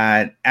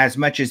as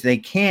much as they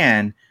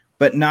can,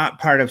 but not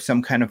part of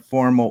some kind of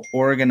formal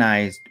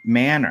organized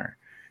manner.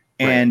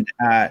 Right.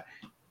 And,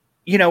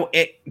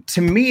 to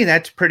me,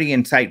 that's pretty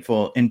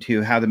insightful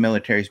into how the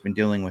military's been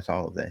dealing with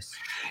all of this.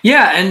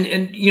 Yeah. And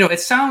it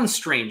sounds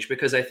strange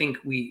because I think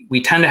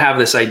we tend to have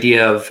this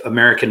idea of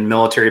American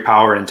military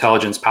power and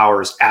intelligence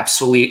power is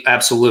absolute.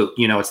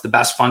 It's the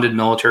best funded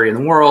military in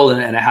the world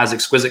and it has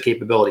exquisite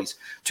capabilities.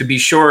 To be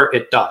sure,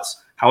 it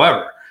does.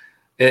 However,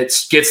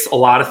 it gets a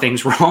lot of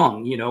things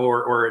wrong,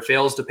 or it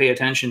fails to pay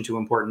attention to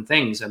important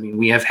things. I mean,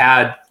 we have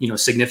had,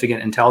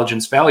 significant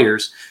intelligence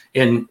failures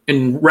in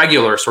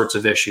regular sorts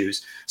of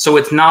issues. So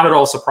it's not at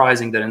all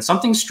surprising that in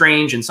something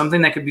strange and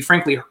something that could be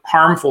frankly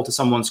harmful to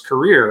someone's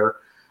career,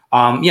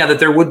 that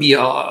there would be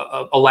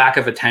a lack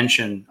of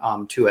attention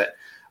to it.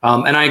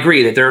 And I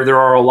agree that there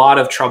are a lot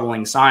of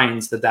troubling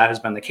signs that has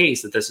been the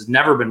case, that this has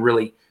never been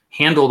really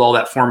handled all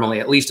that formally,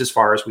 at least as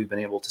far as we've been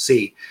able to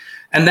see.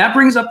 And that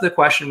brings up the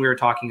question we were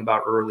talking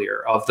about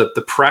earlier of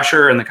the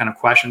pressure and the kind of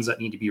questions that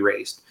need to be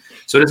raised.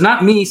 So it is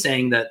not me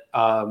saying that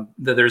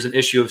there's an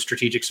issue of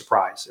strategic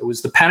surprise. It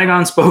was the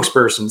Pentagon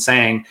spokesperson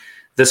saying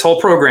this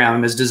whole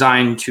program is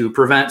designed to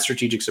prevent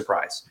strategic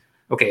surprise.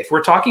 Okay, if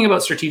we're talking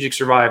about strategic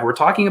survive, we're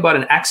talking about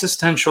an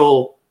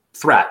existential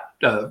threat,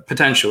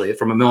 potentially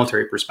from a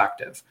military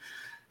perspective.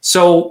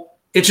 So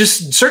it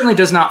just certainly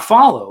does not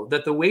follow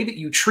that the way that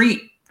you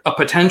treat a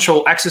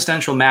potential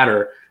existential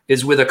matter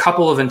is with a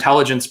couple of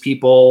intelligence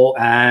people,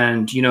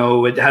 and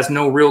it has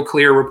no real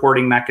clear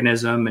reporting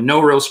mechanism and no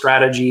real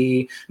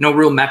strategy, no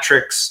real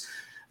metrics.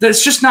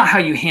 That's just not how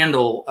you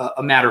handle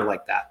a matter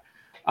like that.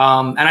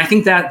 And I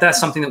think that's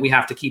something that we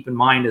have to keep in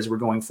mind as we're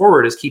going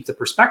forward, is keep the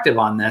perspective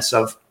on this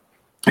of,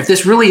 if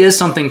this really is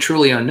something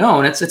truly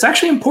unknown, it's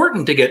actually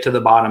important to get to the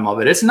bottom of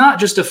it. It's not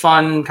just a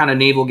fun kind of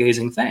navel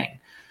gazing thing.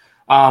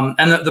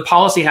 And the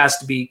policy has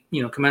to be,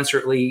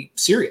 commensurately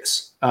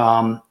serious.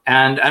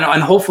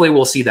 And hopefully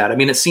we'll see that. I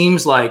mean, it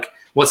seems like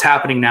what's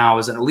happening now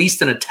is at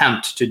least an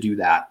attempt to do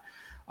that.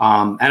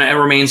 And it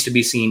remains to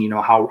be seen,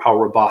 how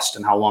robust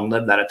and how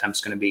long-lived that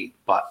attempt's going to be.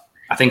 But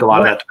I think a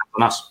lot of that depends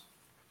on us.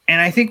 And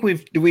I think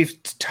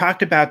we've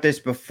talked about this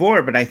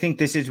before, but I think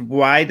this is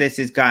why this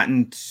has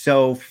gotten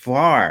so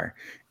far.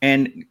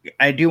 And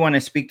I do want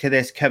to speak to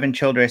this. Kevin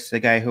Childress,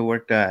 the guy who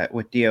worked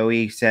with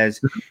DOE,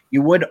 says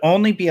you would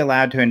only be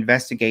allowed to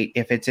investigate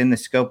if it's in the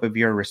scope of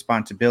your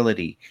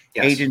responsibility.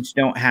 Yes. Agents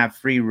don't have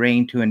free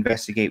reign to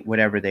investigate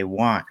whatever they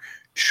want.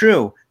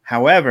 True.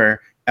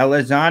 However,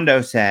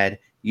 Elizondo said,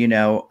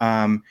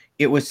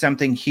 it was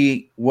something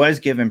he was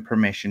given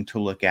permission to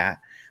look at.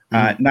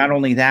 Not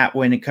only that,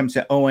 when it comes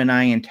to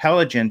ONI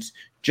intelligence,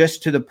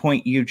 just to the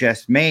point you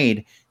just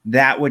made,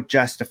 that would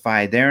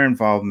justify their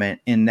involvement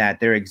in that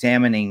they're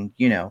examining,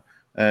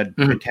 a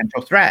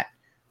potential threat,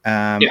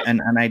 an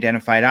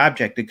unidentified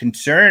object. The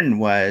concern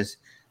was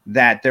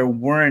that there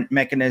weren't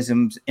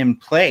mechanisms in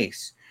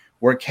place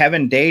where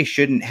Kevin Day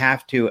shouldn't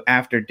have to,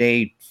 after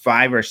day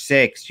 5 or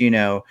 6,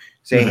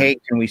 say, hey,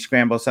 can we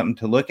scramble something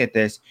to look at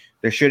this?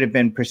 There should have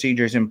been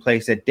procedures in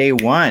place at day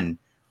 1.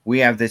 We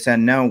have this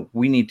unknown.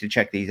 We need to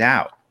check these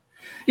out.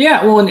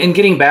 Yeah, well, and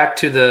getting back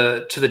to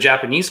the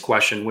Japanese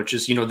question, which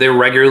is, they're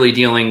regularly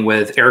dealing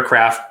with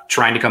aircraft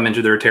trying to come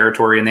into their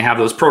territory, and they have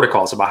those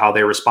protocols about how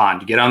they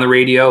respond. You get on the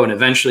radio, and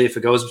eventually, if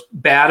it goes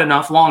bad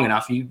enough, long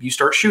enough, you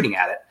start shooting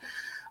at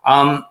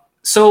it.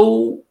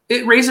 So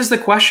it raises the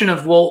question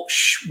of, well,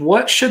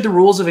 what should the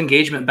rules of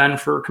engagement been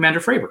for Commander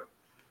Fravor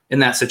in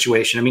that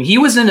situation? I mean, he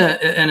was in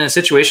a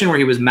situation where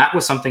he was met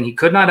with something he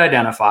could not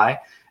identify.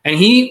 And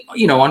he,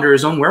 under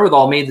his own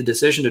wherewithal, made the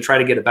decision to try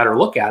to get a better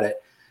look at it.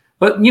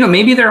 But,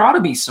 maybe there ought to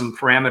be some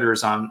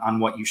parameters on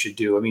what you should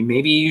do. I mean,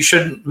 maybe you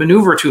shouldn't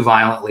maneuver too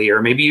violently,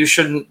 or maybe you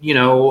shouldn't,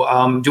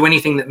 do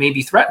anything that may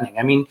be threatening.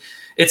 I mean,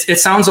 it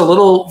sounds a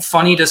little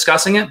funny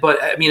discussing it,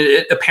 but I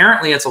mean,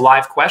 apparently it's a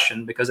live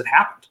question because it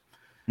happened.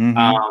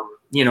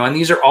 And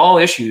these are all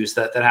issues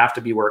that have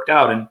to be worked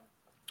out. And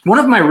one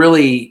of my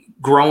really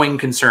growing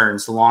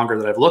concerns, the longer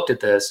that I've looked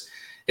at this,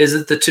 is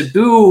that the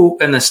taboo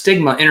and the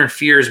stigma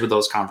interferes with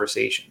those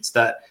conversations,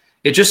 that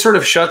it just sort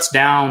of shuts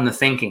down the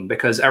thinking,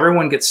 because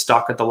everyone gets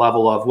stuck at the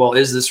level of, well,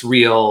 is this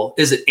real?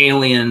 Is it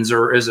aliens,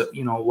 or is it,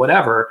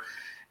 whatever?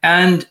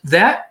 And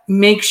that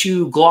makes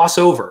you gloss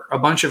over a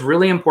bunch of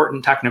really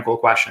important technical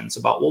questions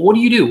about, well, what do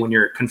you do when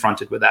you're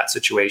confronted with that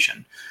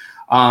situation?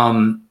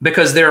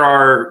 Because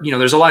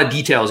there's a lot of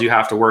details you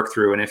have to work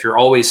through. And if you're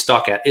always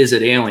stuck at, is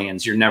it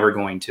aliens, you're never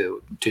going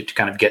to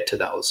kind of get to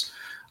those.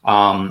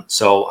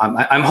 So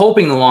I'm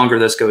hoping the longer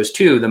this goes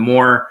too, the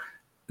more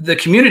the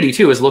community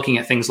too is looking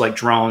at things like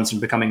drones and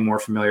becoming more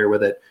familiar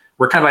with it.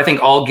 We're kind of, I think,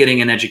 all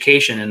getting an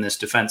education in this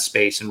defense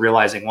space and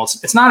realizing, well,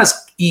 it's not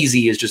as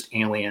easy as just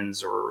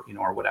aliens or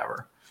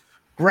whatever.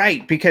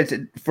 Right. Because,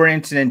 for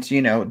instance,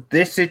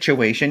 this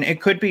situation,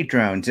 it could be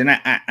drones. And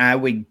I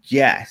would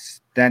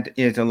guess that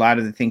is a lot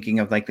of the thinking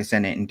of like the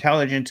Senate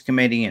Intelligence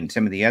Committee and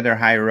some of the other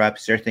higher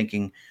ups. They're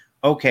thinking,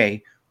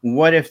 okay,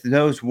 what if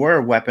those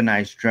were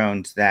weaponized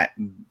drones that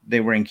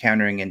they were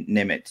encountering in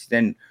Nimitz?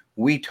 Then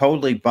we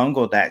totally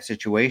bungled that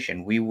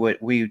situation.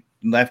 We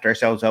left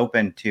ourselves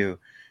open to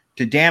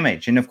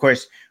damage. And of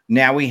course,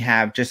 now we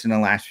have, just in the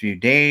last few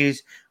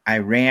days,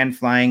 Iran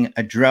flying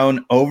a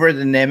drone over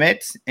the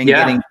Nimitz and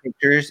getting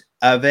pictures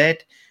of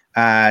it.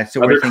 So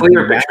we're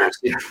clear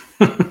pictures.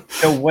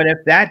 So what if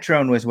that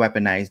drone was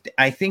weaponized?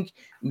 I think,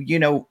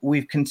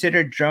 we've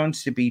considered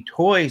drones to be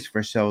toys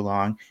for so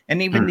long,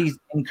 and even these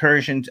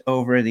incursions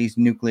over these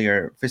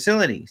nuclear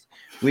facilities,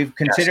 we've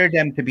considered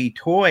them to be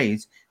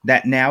toys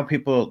that now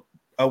people,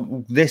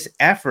 this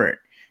effort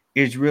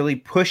is really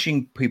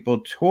pushing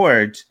people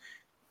towards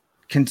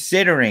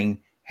considering,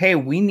 hey,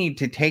 we need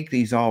to take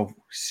these all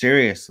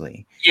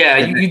seriously. Yeah,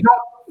 you don't.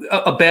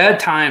 A bad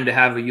time to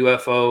have a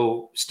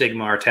UFO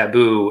stigma or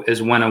taboo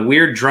is when a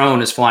weird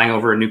drone is flying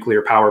over a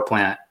nuclear power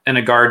plant and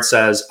a guard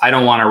says, I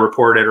don't want to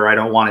report it or I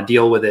don't want to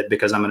deal with it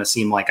because I'm going to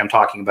seem like I'm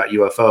talking about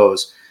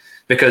UFOs.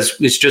 Because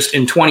it's just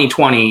in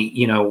 2020,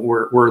 you know,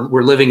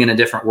 we're living in a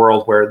different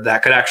world where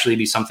that could actually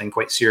be something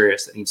quite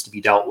serious that needs to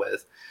be dealt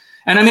with.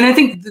 And I mean, I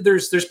think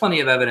there's plenty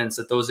of evidence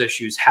that those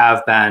issues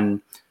have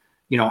been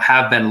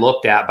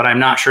looked at, but I'm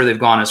not sure they've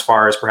gone as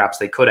far as perhaps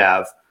they could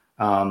have.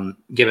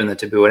 Given the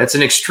taboo. And it's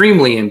an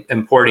extremely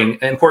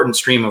important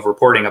stream of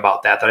reporting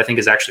about that I think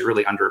is actually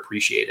really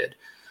underappreciated.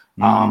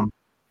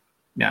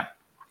 Yeah.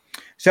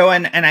 So,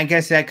 and I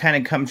guess that kind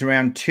of comes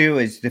around too,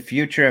 is the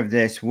future of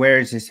this, where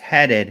is this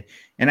headed?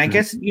 And I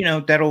guess, you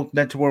know,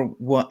 that's where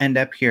we'll end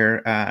up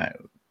here.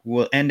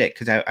 We'll end it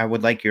because I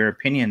would like your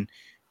opinion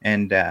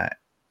and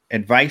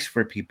advice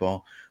for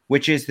people,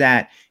 which is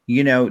that,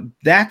 you know,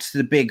 that's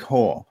the big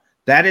hole.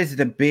 That is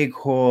the big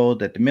hole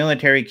that the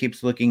military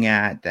keeps looking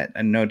at, that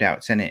no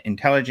doubt Senate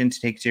intelligence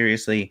takes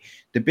seriously.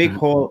 The big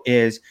hole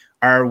is,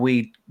 are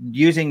we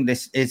using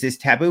this? Is this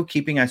taboo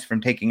keeping us from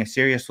taking a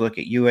serious look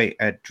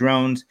at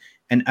drones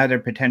and other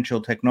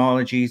potential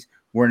technologies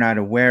we're not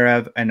aware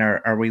of? And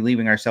are we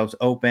leaving ourselves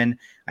open?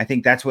 I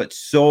think that's what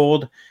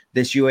sold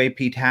this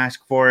UAP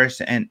task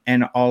force and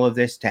all of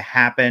this to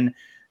happen.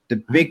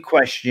 The big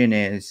question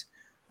is,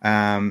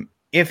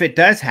 if it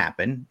does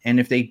happen, and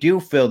if they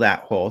do fill that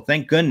hole,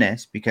 thank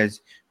goodness,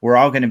 because we're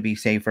all going to be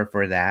safer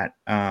for that.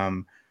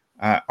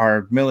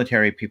 Our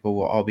military people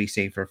will all be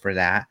safer for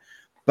that.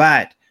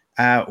 But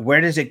where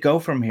does it go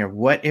from here?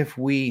 What if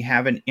we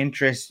have an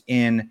interest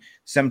in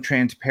some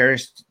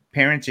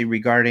transparency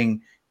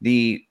regarding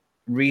the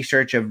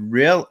research of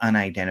real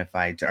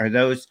unidentifieds? Are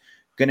those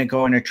going to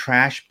go in a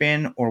trash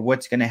bin, or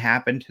what's going to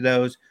happen to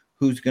those?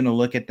 Who's going to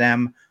look at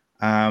them?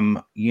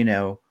 You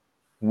know,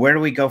 where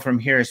do we go from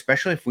here,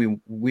 especially if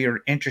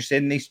we're interested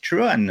in these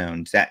true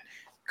unknowns that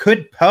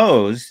could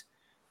pose,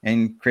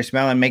 and Chris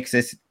Mellon makes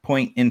this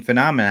point in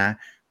Phenomena,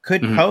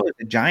 could pose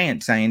a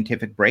giant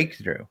scientific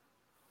breakthrough.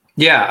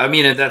 Yeah, I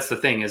mean, that's the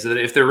thing, is that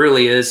if there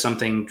really is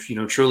something, you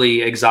know,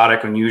 truly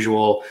exotic,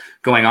 unusual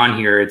going on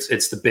here,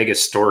 it's the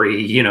biggest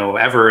story, you know,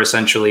 ever.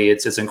 Essentially,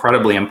 it's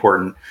incredibly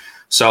important.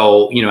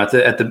 So, you know,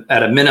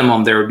 at a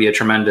minimum, there would be a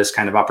tremendous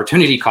kind of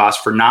opportunity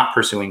cost for not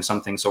pursuing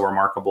something so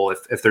remarkable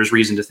if there's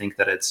reason to think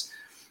that it's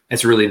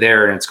really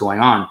there and it's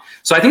going on.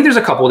 So I think there's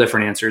a couple of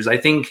different answers. I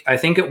think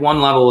at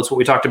one level, it's what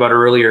we talked about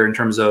earlier in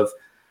terms of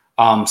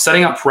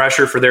setting up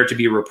pressure for there to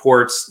be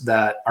reports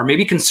that are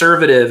maybe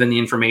conservative in the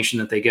information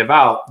that they give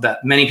out,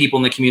 that many people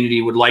in the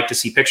community would like to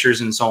see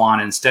pictures and so on.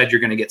 Instead, you're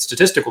going to get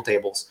statistical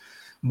tables.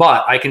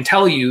 But I can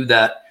tell you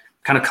that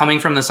kind of coming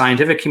from the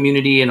scientific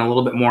community and a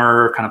little bit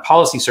more kind of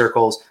policy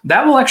circles,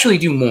 that will actually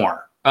do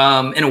more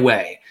in a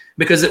way,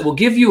 because it will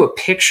give you a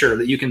picture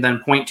that you can then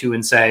point to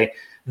and say,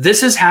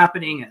 this is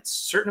happening at a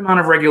certain amount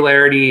of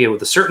regularity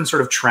with a certain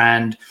sort of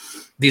trend.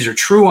 These are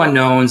true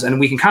unknowns, and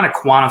we can kind of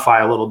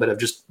quantify a little bit of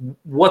just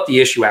what the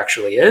issue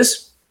actually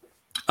is.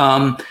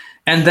 And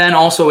then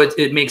also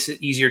it makes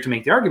it easier to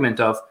make the argument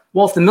of,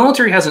 well, if the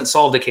military hasn't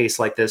solved a case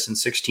like this in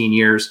 16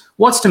 years,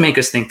 what's to make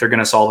us think they're going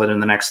to solve it in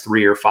the next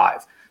 3 or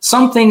 5?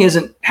 Something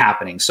isn't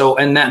happening. So,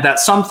 and that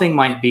something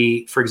might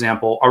be, for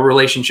example, a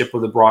relationship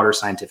with a broader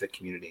scientific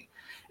community.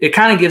 It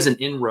kind of gives an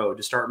inroad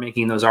to start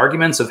making those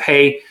arguments of,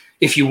 hey,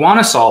 if you want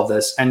to solve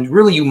this, and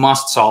really you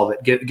must solve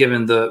it,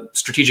 given the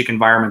strategic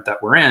environment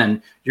that we're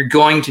in, you're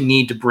going to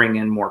need to bring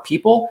in more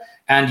people.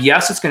 And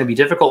yes, it's going to be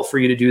difficult for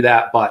you to do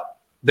that, but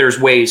there's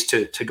ways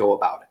to go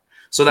about it.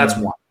 So that's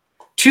one.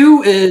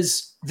 Two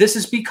is, this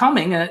is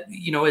becoming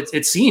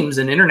it seems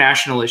an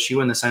international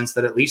issue in the sense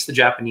that at least the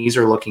Japanese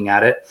are looking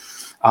at it.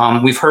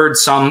 We've heard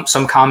some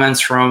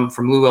comments from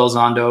Lou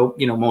Elizondo,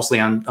 you know, mostly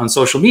on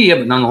social media,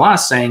 but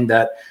nonetheless saying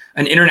that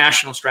an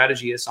international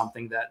strategy is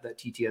something that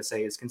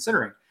TTSA is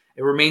considering.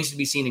 It remains to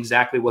be seen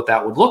exactly what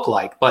that would look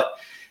like. But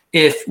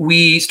if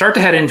we start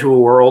to head into a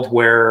world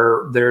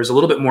where there's a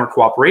little bit more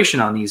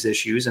cooperation on these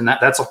issues, and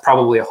that's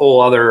probably a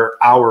whole other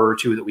hour or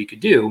two that we could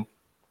do,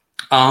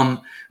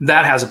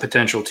 that has a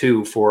potential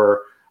too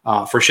for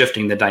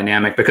shifting the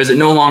dynamic, because it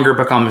no longer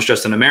becomes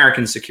just an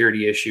American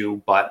security issue,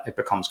 but it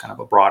becomes kind of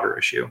a broader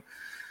issue.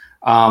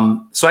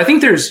 So I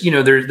think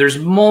there's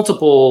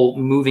multiple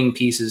moving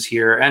pieces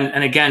here.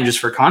 And again, just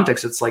for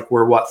context, it's like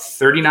we're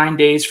 39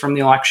 days from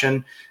the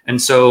election. And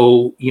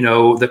so, you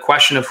know, the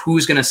question of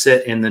who's going to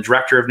sit in the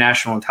Director of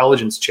National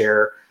Intelligence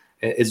chair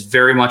is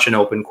very much an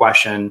open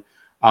question,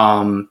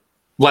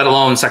 let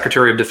alone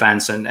Secretary of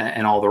Defense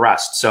and all the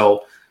rest.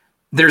 So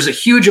there's a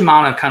huge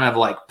amount of kind of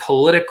like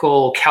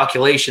political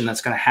calculation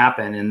that's going to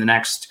happen in the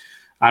next,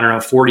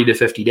 40 to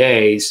 50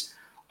 days.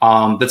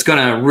 That's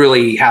going to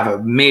really have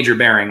a major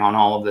bearing on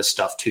all of this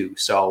stuff too.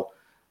 So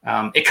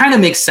it kind of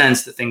makes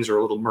sense that things are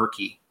a little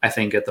murky, I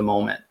think, at the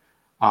moment.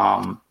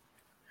 And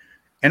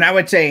I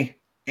would say,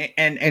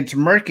 and it's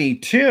murky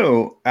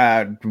too,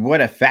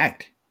 what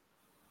effect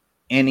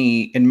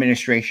any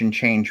administration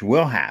change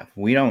will have.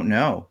 We don't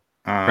know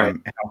Right.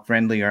 how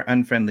friendly or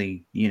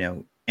unfriendly,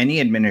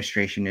 any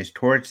administration is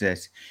towards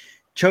this.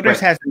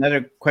 Childress Right. has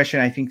another question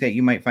I think that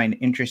you might find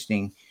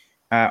interesting,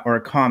 or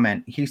a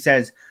comment. He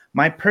says,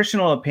 my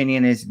personal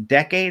opinion is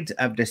decades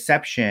of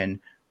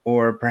deception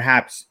or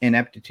perhaps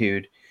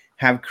ineptitude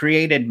have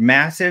created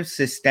massive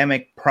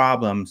systemic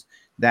problems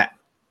that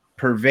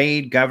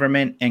pervade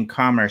government and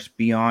commerce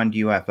beyond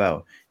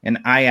UFO. And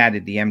I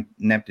added the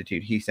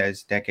ineptitude. He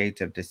says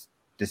decades of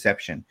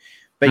deception.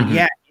 But Mm-hmm.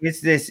 yeah,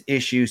 is this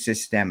issue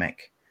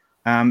systemic?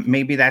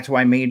 Maybe that's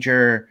why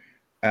major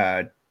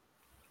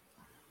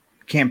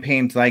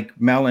campaigns like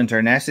Mellon's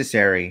are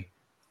necessary.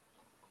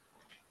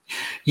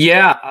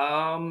 Yeah,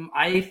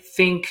 I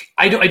think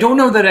I don't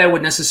know that I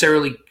would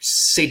necessarily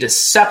say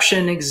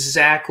deception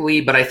exactly,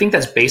 but I think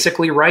that's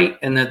basically right,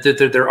 and that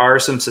there are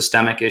some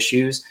systemic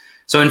issues.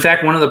 So, in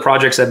fact, one of the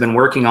projects I've been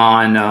working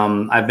on,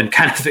 I've been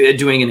kind of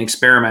doing an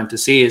experiment to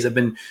see, is I've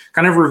been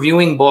kind of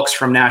reviewing books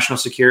from national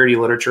security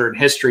literature and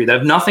history that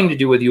have nothing to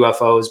do with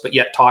UFOs, but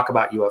yet talk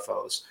about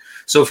UFOs.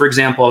 So, for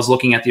example, I was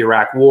looking at the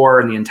Iraq War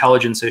and the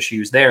intelligence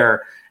issues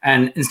there,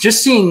 and it's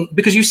just seeing,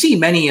 because you see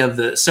many of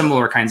the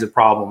similar kinds of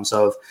problems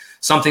of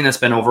something that's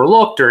been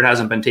overlooked or it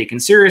hasn't been taken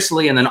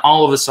seriously, and then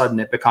all of a sudden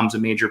it becomes a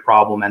major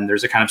problem, and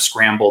there's a kind of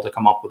scramble to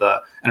come up with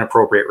an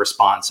appropriate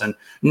response. And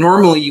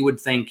normally you would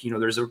think,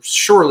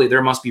 surely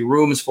there must be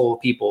rooms full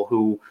of people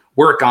who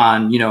work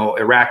on,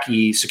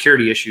 Iraqi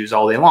security issues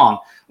all day long.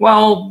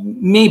 Well,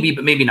 maybe,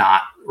 but maybe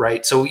not,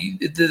 right? So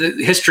the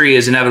history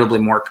is inevitably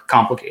more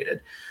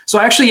complicated. So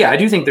actually, yeah, I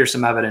do think there's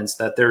some evidence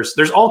that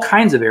there's all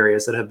kinds of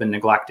areas that have been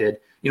neglected,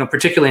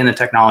 particularly in the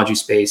technology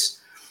space.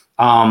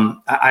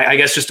 I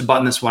guess just to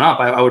button this one up,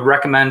 I would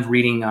recommend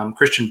reading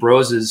Christian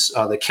Brose's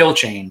The Kill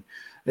Chain.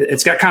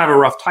 It's got kind of a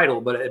rough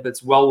title, but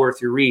it's well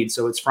worth your read.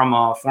 So it's from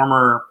a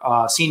former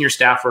senior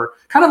staffer,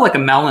 kind of like a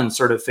Mellon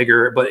sort of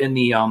figure, but in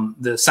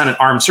the Senate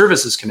Armed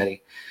Services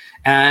Committee.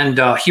 And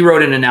he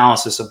wrote an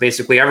analysis of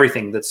basically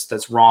everything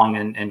that's wrong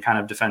in kind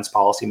of defense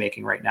policy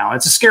making right now.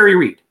 It's a scary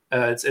read.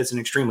 It's an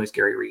extremely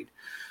scary read.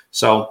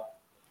 So,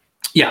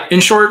 yeah, in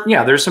short,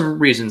 yeah, there's some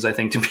reasons I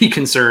think to be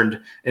concerned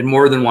in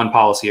more than one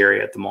policy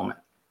area at the moment.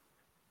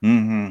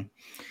 Mm-hmm.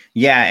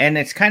 Yeah, and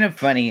it's kind of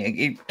funny.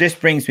 It just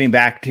brings me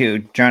back to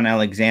John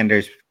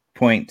Alexander's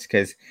points,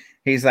 because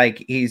he's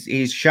like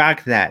he's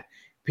shocked that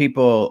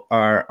people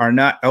are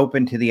not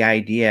open to the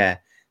idea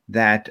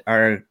that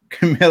our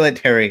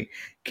military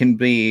can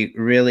be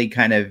really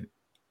kind of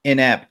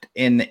inept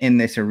in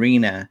this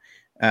arena,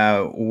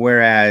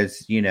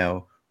 whereas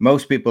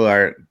most people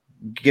are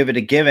give it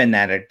a given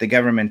that the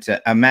government's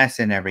a mess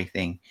and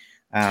everything,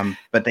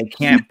 but they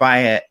can't buy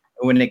it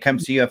when it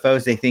comes to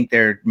UFOs. They think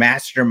they're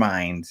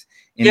masterminds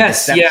in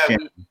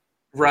deception. Yeah,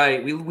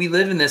 right. We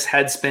live in this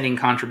head spinning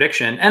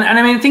contradiction, and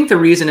I mean, I think the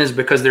reason is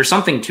because there's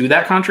something to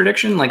that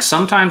contradiction. Like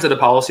sometimes at a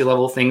policy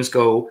level, things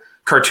go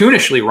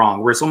cartoonishly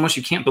wrong, where it's almost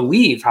you can't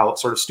believe how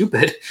sort of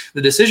stupid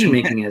the decision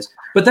making is.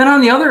 But then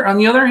on the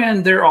other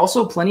hand, there are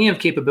also plenty of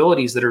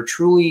capabilities that are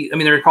truly, I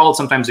mean, they're called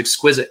sometimes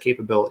exquisite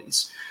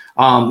capabilities.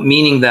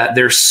 Meaning that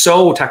they're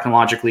so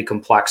technologically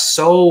complex,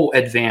 so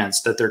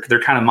advanced that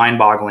they're kind of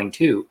mind-boggling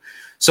too.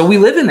 So we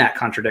live in that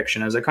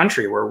contradiction as a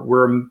country, where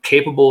we're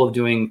capable of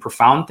doing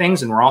profound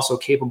things and we're also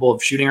capable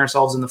of shooting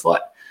ourselves in the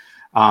foot.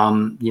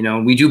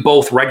 We do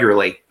both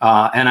regularly.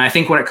 And I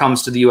think when it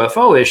comes to the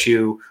UFO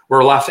issue,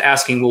 we're left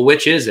asking, well,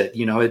 which is it?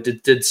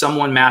 Did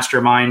someone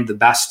mastermind the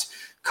best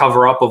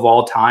cover up of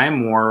all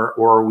time, or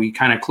are we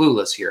kind of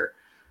clueless here?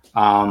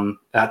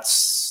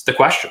 That's the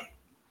question.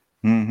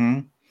 Mm-hmm.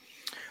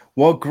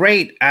 Well,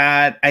 great.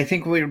 I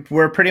think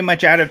we're pretty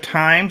much out of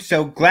time.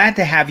 So glad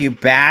to have you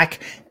back.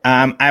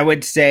 I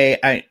would say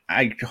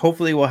I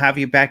hopefully will have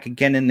you back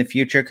again in the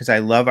future, because I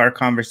love our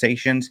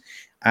conversations.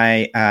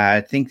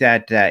 I think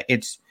that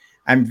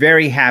I'm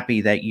very happy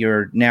that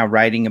you're now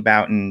writing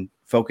about and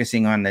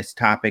focusing on this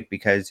topic,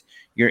 because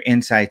your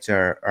insights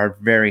are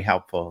very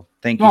helpful.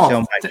 Thank you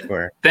so much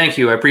for. Thank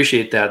you. I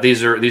appreciate that.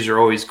 These are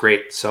always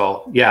great.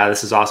 So yeah,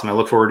 this is awesome. I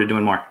look forward to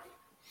doing more.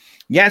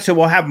 Yeah, so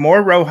we'll have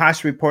more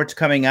Rojas reports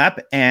coming up.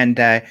 And,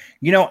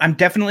 I'm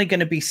definitely going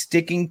to be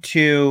sticking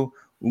to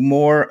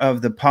more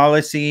of the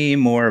policy,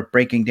 more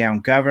breaking down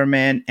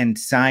government and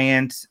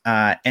science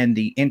and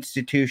the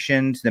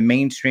institutions, the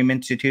mainstream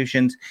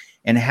institutions,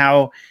 and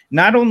how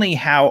not only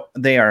how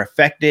they are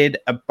affected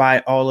by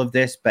all of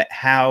this, but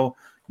how,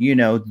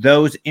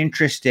 those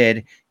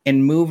interested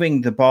in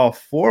moving the ball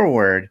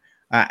forward,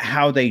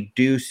 how they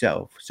do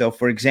so. So,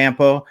 for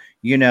example,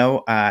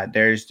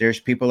 there's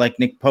people like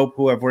Nick Pope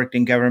who have worked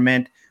in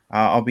government.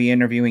 I'll be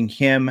interviewing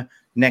him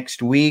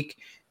next week,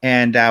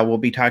 and we'll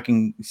be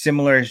talking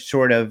similar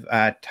sort of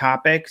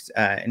topics.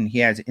 And he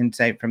has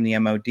insight from the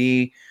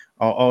MOD.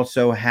 I'll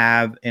also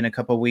have in a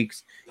couple of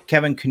weeks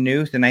Kevin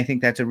Knuth, and I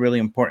think that's a really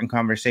important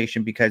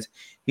conversation because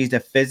he's a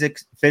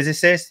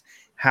physicist.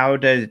 How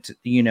do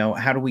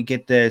we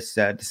get this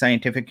the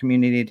scientific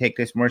community to take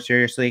this more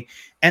seriously?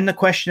 And the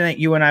question that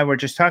you and I were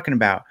just talking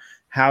about: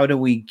 how do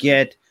we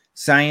get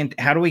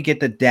how do we get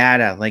the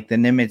data, like the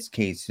Nimitz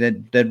case,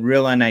 the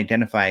real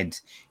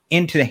unidentifieds,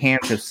 into the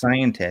hands of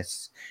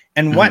scientists,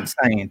 and what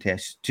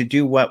scientists to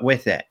do what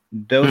with it?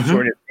 Those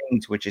sort of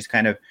things, which is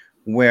kind of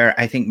where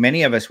I think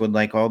many of us would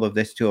like all of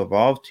this to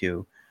evolve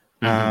to.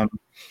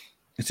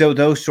 So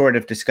those sort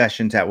of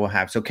discussions that we'll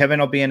have. So Kevin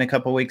will be in a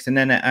couple of weeks, and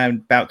then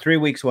about 3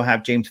 weeks we'll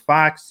have James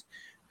Fox,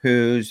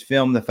 whose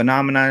film The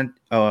Phenomenon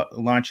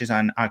launches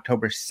on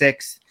October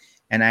 6th.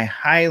 And I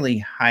highly,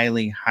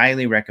 highly,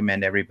 highly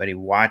recommend everybody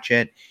watch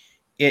it.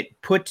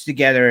 It puts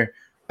together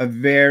a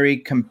very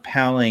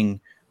compelling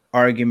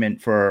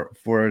argument for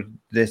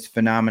this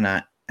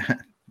phenomena.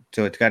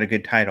 So it's got a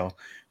good title.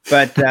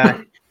 But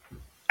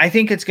I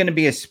think it's going to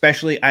be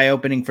especially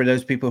eye-opening for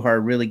those people who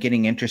are really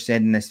getting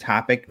interested in this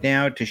topic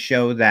now, to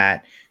show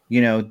that,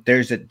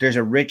 there's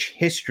a rich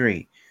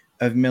history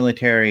of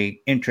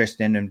military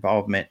interest and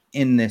involvement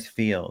in this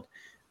field,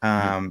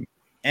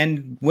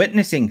 and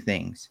witnessing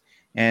things,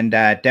 and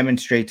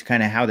demonstrates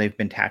kind of how they've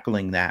been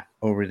tackling that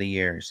over the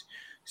years.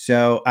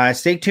 So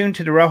stay tuned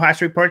to the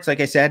Rojas Reports. Like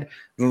I said,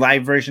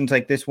 live versions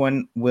like this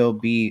one will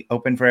be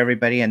open for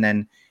everybody, and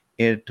then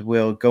it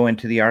will go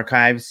into the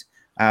archives,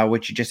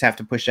 which you just have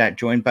to push that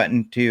join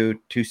button to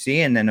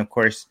see. And then, of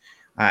course,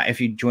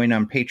 if you join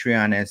on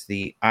Patreon as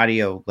the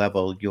audio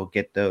level, you'll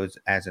get those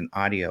as an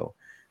audio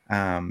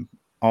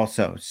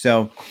also.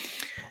 So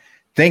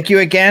thank you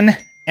again,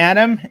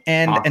 Adam.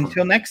 And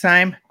until next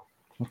time,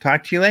 we'll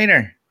talk to you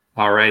later.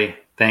 All right.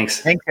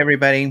 Thanks. Thanks,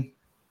 everybody.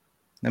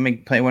 Let me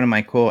play one of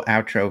my cool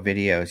outro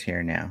videos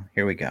here now.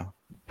 Here we go.